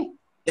you hear me?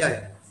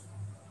 Yeah.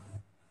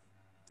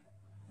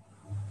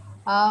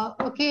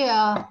 Okay.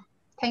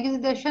 Thank you,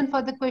 Darshan,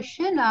 for the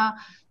question.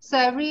 So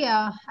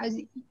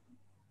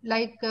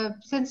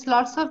since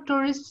lots of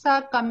tourists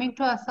are coming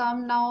to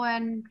Assam now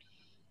and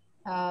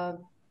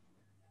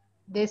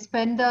they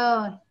spend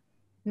the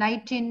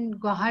night in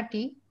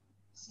Guwahati,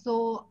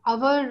 so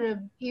our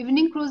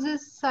evening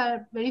cruises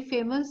are very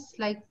famous.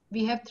 Like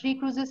we have 3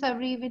 cruises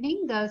every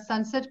evening: the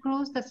sunset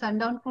cruise, the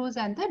sundown cruise,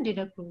 and the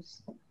dinner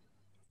cruise.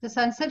 The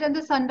sunset and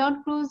the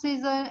sundown cruise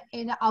is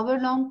an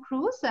hour-long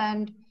cruise,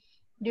 and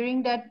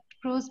during that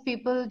cruise,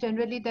 people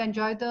generally they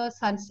enjoy the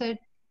sunset,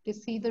 they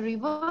see the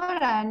river,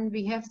 and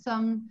we have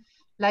some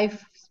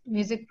live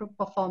music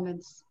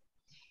performance.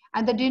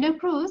 And the dinner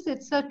cruise,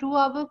 it's a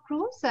 2-hour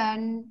cruise,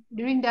 and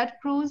during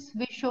that cruise,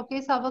 we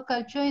showcase our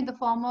culture in the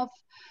form of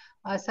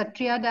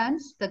Satriya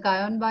dance, the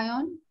Gayon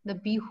Bayon, the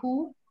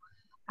Bihu,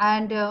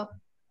 and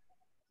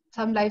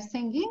some live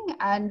singing,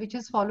 and which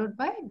is followed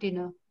by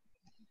dinner.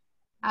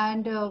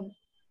 And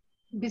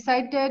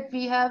beside that,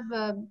 we have,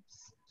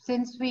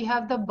 since we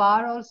have the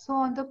bar also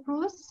on the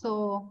cruise,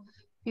 so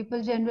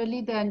people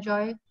generally, they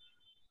enjoy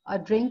a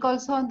drink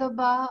also on the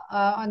bar,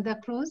 on the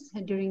cruise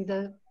during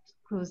the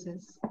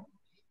cruises.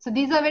 So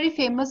these are very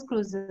famous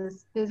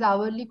cruises. There's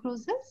hourly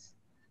cruises.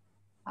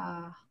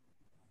 Uh,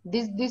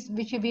 this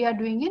which we are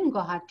doing in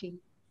Guwahati.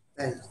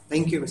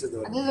 Thank you, Mr. And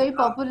Dhoni. this is very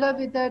popular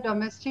with the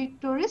domestic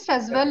tourists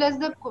as well as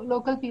the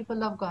local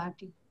people of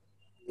Guwahati.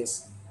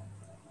 Yes,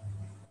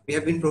 we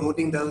have been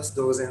promoting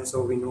those, and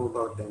so we know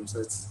about them. So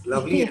it's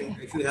lovely, and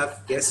if you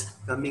have guests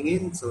coming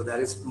in, so that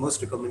is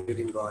most recommended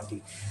in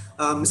Guwahati.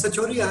 Mr.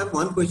 Choudhury, I have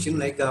one question.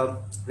 Like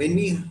when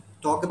we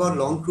talk about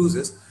long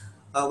cruises,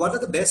 what are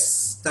the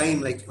best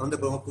time like on the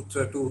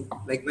Brahmaputra to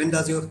like when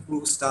does your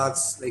cruise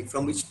starts? Like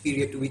from which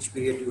period to which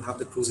period you have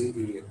the cruising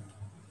period?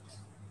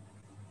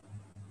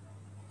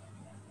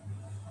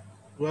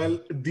 Well,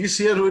 this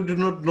year we do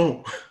not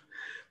know,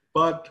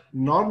 but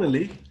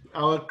normally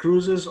our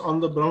cruises on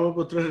the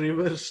Brahmaputra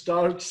River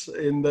starts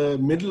in the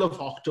middle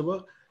of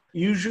October,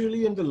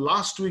 usually in the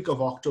last week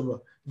of October,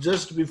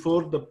 just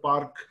before the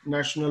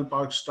national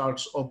park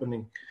starts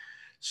opening.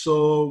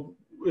 So,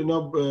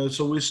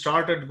 so we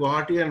start at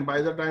Guwahati, and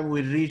by the time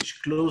we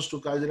reach close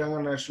to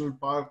Kaziranga National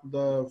Park,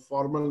 the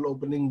formal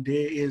opening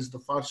day is the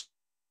 1st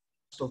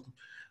of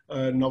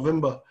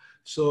November.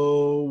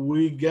 So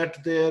we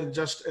get there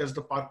just as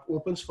the park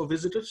opens for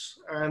visitors,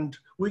 and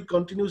we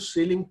continue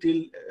sailing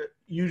till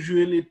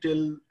usually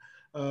till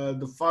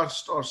the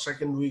 1st or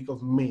 2nd week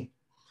of May.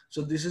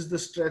 So this is the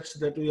stretch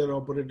that we are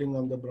operating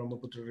on the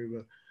Brahmaputra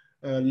River,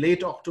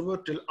 late October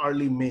till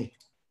early May.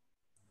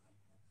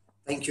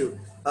 Thank you.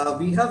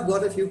 We have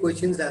got a few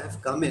questions that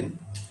have come in.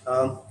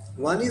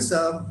 One is,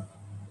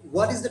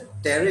 what is the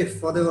tariff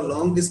for the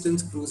long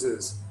distance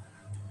cruises?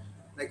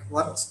 Like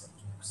what's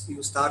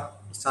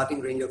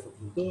starting range of a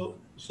cruise?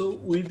 So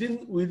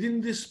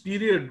within this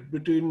period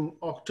between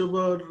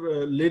October,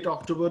 late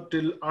October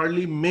till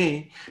early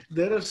May,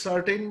 there are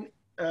certain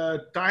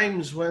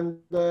times when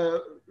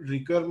the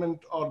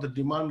requirement or the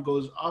demand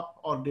goes up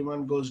or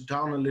demand goes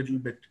down a little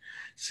bit.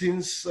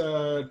 Since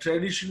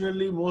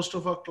traditionally most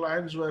of our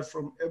clients were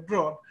from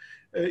abroad,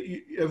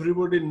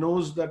 everybody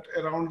knows that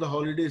around the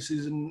holiday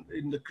season,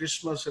 in the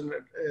Christmas and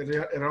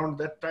around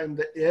that time,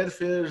 the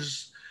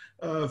airfares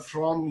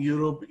from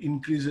Europe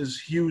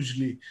increases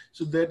hugely.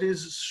 So that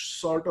is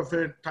sort of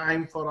a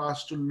time for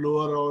us to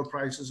lower our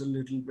prices a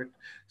little bit.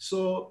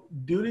 So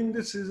during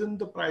the season,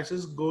 the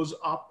prices goes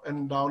up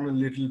and down a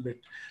little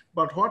bit.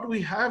 But what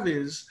we have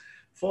is,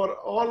 for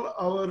all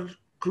our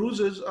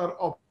cruises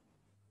are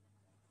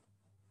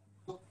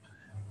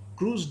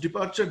cruise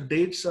departure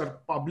dates are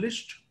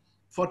published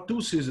for 2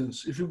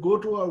 seasons. If you go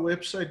to our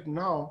website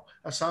now,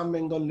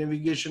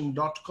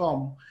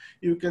 assambengalnavigation.com,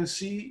 you can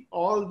see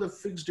all the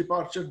fixed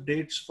departure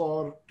dates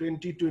for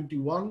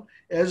 2021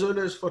 as well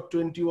as for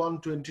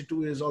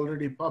 21-22 is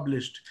already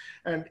published.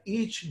 And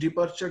each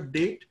departure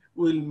date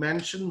will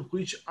mention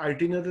which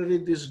itinerary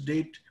this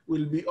date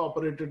will be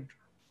operated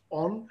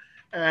on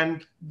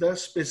and the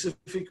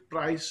specific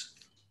price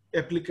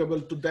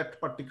applicable to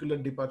that particular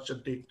departure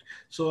date.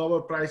 So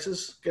our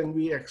prices can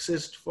be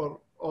accessed for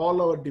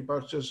all our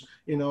departures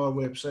in our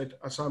website,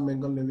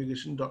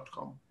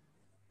 assambengalnavigation.com.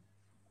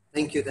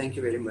 Thank you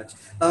very much.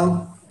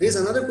 There's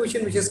another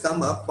question which has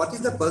come up. What is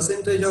the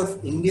percentage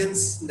of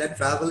Indians that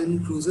travel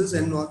in cruises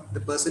and what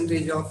the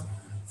percentage of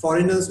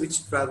foreigners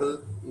which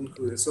travel in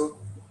cruises? So,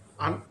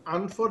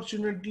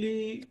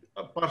 unfortunately,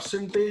 a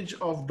percentage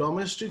of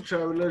domestic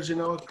travelers in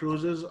our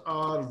cruises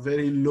are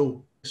very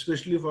low,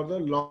 especially for the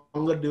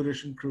longer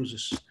duration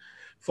cruises.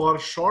 For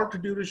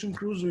short duration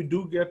cruise, we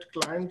do get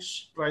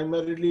clients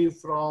primarily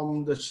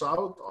from the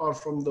south or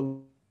from the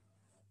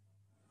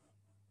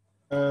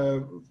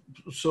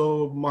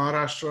so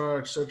Maharashtra,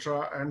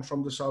 etc., and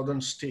from the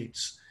southern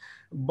states.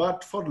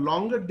 But for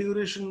longer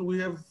duration, we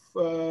have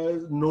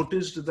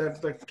noticed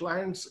that the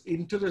client's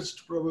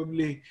interest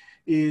probably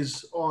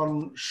is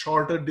on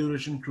shorter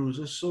duration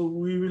cruises. So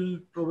we will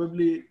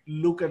probably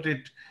look at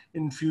it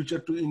in future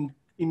to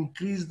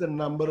increase the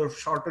number of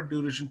shorter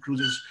duration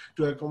cruises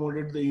to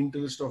accommodate the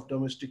interest of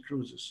domestic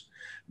cruises.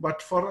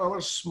 But for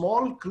our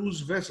small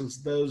cruise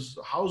vessels, those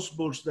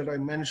houseboats that I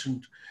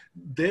mentioned,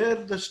 there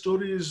the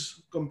story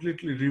is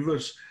completely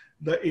reverse.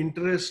 The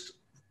interest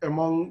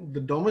among the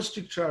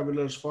domestic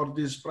travelers for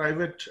these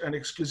private and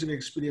exclusive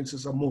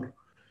experiences are more.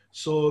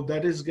 So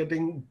that is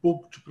getting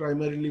booked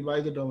primarily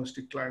by the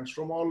domestic clients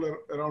from all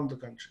around the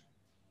country.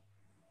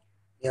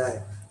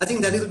 yeah, I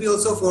think that will be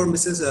also for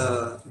Mrs.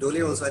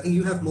 Dole also. I think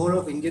you have more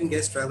of Indian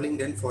guests traveling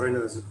than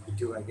foreigners with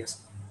you, I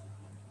guess.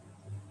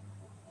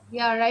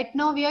 Yeah, right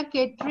now we are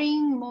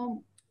catering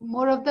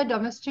more of the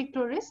domestic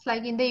tourists.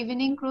 Like in the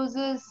evening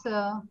cruises,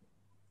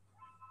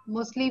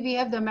 mostly we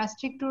have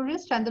domestic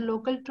tourists and the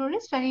local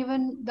tourists, and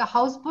even the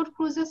houseboat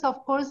cruises,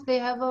 of course, they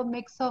have a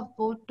mix of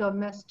both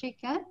domestic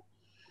and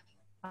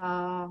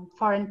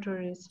foreign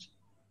tourists.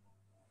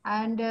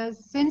 And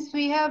since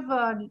we have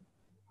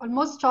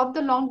almost stopped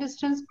the long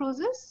distance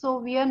cruises, so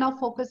we are now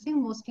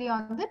focusing mostly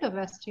on the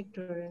domestic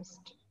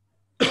tourist.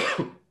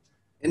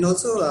 And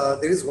also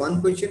there is one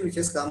question which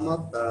has come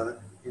up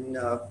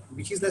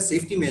which is the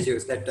safety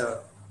measures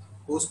that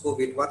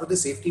post-COVID, what are the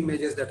safety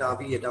measures that are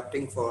we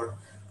adopting for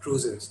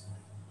cruises?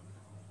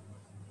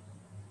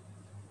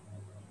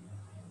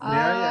 May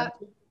I Uh,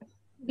 answer?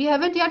 we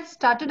haven't yet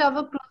started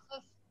our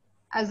cruises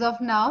as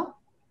of now,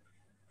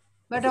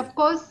 but Okay. of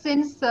course,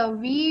 since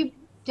we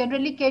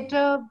generally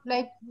cater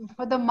like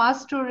for the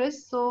mass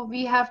tourists, so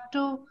we have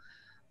to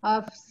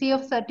see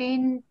of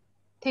certain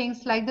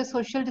things like the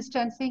social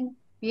distancing.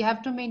 We have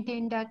to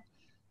maintain that,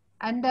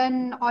 and then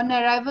on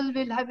arrival,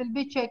 we'll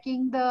be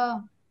checking the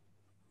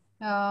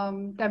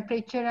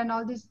temperature and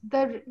all this,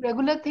 the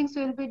regular things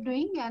we'll be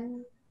doing,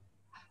 and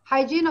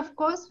hygiene, of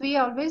course, we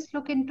always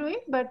look into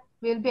it, but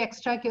we'll be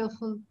extra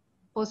careful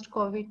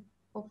post-COVID,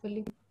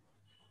 hopefully.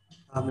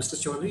 Mr.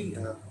 Chaudhary,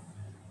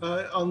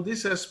 On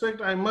this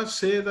aspect, I must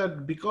say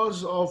that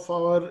because of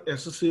our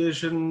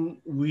association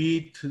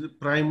with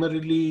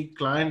primarily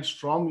clients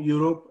from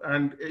Europe,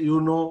 and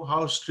you know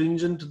how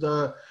stringent the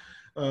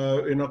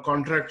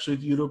contracts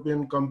with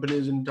European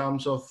companies in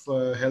terms of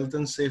health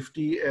and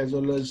safety, as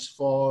well as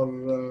for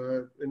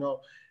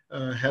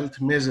health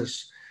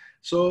measures.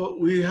 So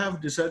we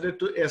have decided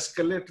to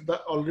escalate the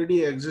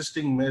already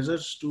existing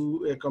measures to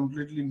a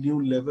completely new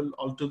level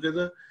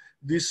altogether.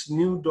 This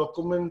new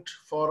document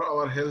for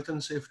our health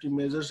and safety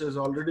measures has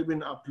already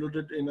been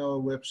uploaded in our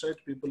website.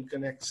 People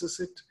can access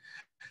it.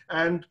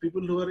 And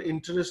people who are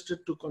interested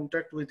to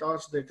contact with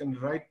us, they can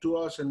write to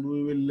us and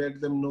we will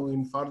let them know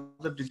in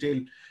further detail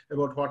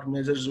about what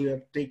measures we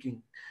are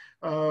taking.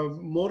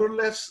 More or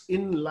less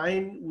in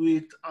line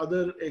with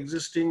other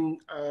existing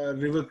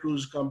river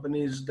cruise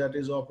companies that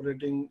is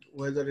operating,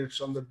 whether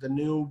it's on the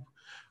Danube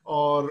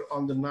or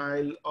on the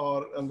Nile or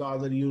on the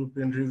other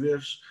European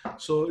rivers.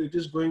 So it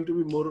is going to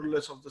be more or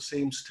less of the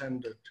same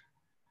standard.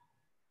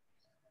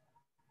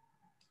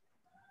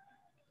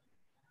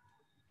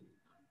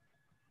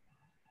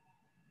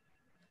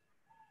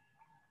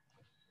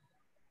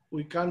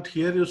 We can't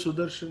hear you,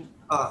 Sudarshan.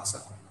 sir,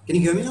 can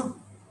you hear me now?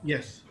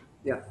 Yes.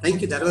 Yeah,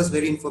 thank you. That was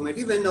very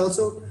informative. And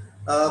also,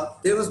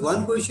 there was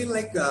one question,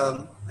 like,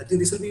 I think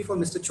this will be for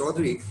Mr.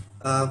 Chaudhary.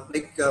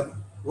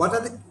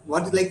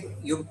 What is like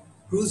your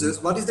cruises?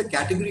 What is the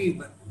category?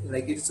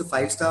 Like, it's a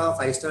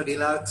five-star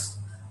deluxe.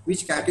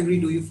 Which category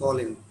do you fall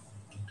in?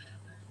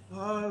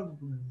 Uh,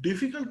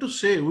 Difficult to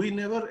say. We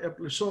never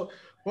so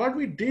what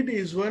we did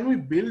is when we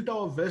built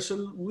our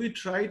vessel, we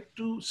tried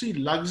to see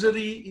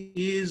luxury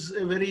is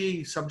a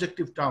very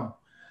subjective term.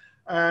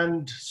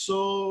 And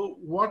so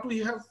what we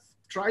have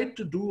tried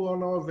to do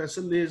on our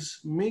vessel is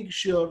make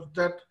sure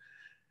that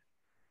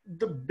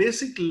the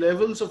basic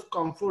levels of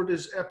comfort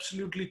is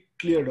absolutely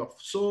cleared off.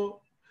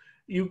 So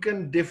you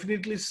can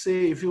definitely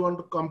say, if you want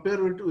to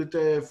compare it with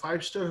a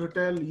five-star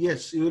hotel,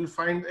 yes, you will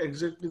find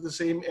exactly the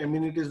same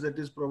amenities that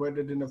is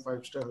provided in a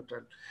five-star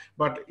hotel.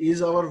 But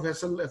is our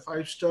vessel a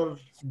five-star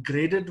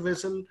graded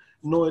vessel?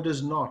 No, it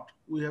is not.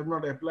 We have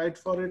not applied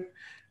for it,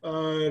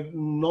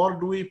 nor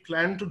do we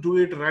plan to do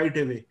it right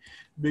away,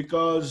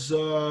 because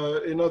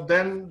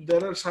then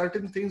there are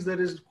certain things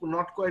that is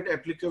not quite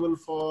applicable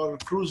for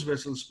cruise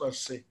vessels per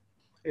se,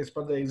 as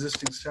per the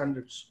existing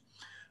standards.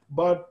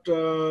 But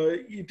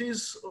it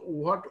is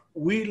what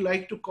we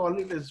like to call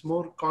it as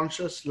more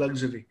conscious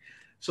luxury.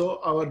 So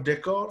our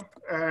decor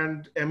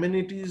and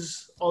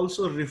amenities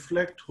also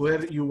reflect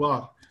where you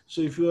are.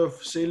 So if you are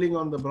sailing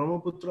on the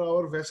Brahmaputra,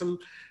 our vessel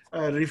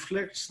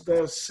reflects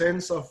the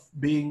sense of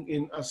being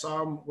in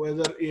Assam,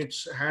 whether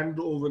it's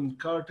hand-woven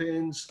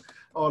curtains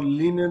or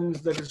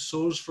linens that is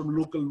sourced from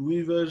local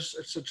weavers,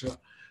 etc.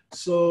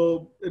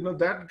 So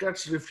that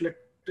gets reflected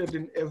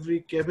in every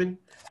cabin,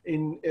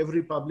 in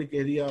every public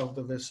area of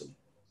the vessel.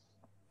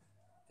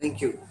 Thank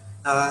you.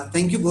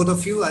 Thank you, both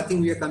of you. I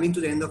think we are coming to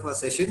the end of our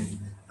session.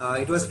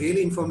 It was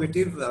really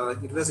informative.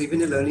 It was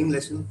even a learning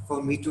lesson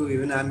for me too,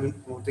 even I'm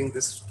promoting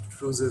this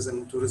cruises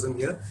and tourism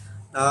here.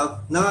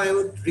 Now I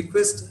would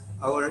request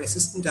our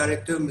Assistant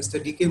Director,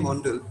 Mr. D.K.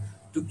 Mondal,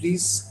 to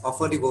please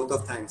offer the vote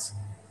of thanks.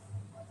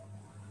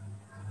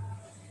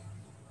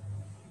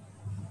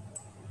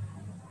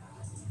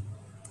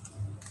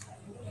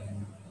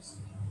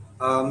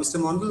 Mr.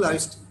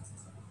 Mondal,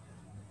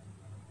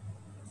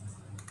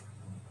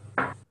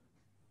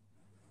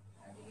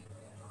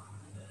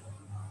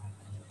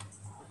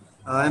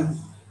 I'm,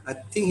 I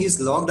think he's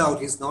logged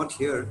out. He's not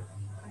here.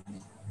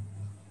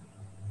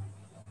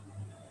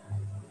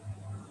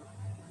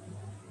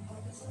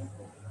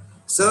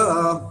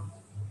 Sir,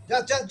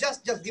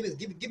 Just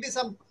give me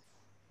some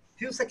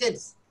few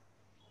seconds.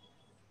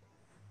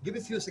 Give me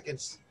few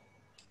seconds.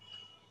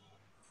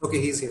 okay,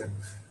 he's here.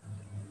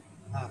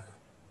 Ah.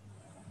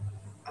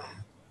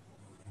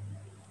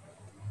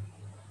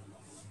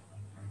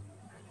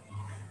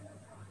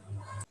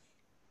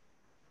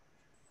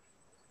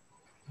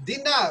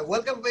 Dean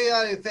welcome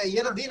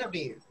Dean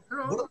আপনি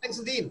বড় thanks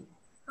Dean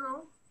Hello.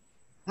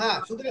 হ্যাঁ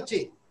শুনতে পাচ্ছি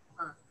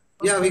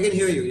Yeah, we can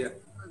hear you. Yeah.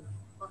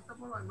 First of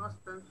all, I must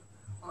thank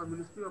our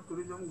Ministry of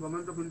Tourism,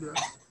 Government of India,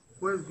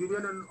 who has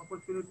given an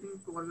opportunity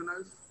to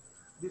organize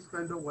this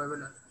kind of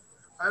webinar.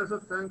 I also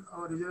thank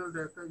our Regional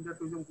Director,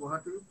 IndiaTourism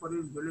Guwahati, for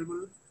his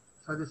valuable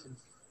suggestions.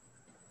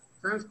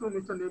 Thanks to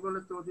Mr.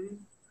 Nirmalya Choudhury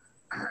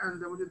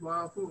and Debajit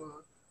Kr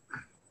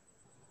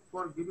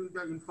for giving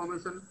the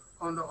information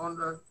on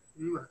the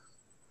rivers.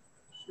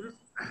 It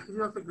is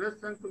also a great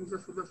thanks to Mr.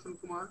 Sudarshan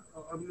Kumar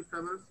of Avani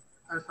Travels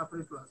and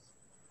Safari Tours.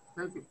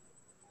 Thank you.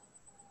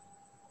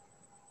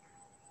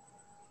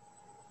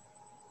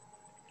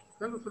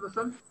 Thank you,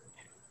 Sudarshan.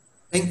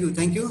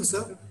 Thank you,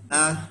 sir.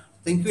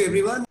 Thank you,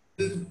 everyone.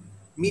 We'll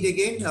meet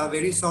again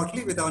very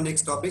shortly with our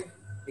next topic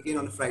again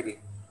on Friday.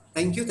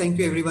 Thank you,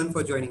 everyone,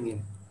 for joining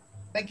in.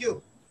 Thank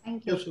you.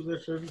 Thank Thank you. you,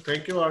 Sudarshan.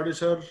 Thank you, Adi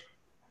sir.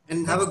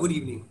 And have a good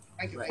evening.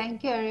 Thank you. Bye.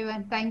 Thank you,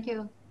 everyone. Thank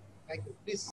you. Thank you. Please.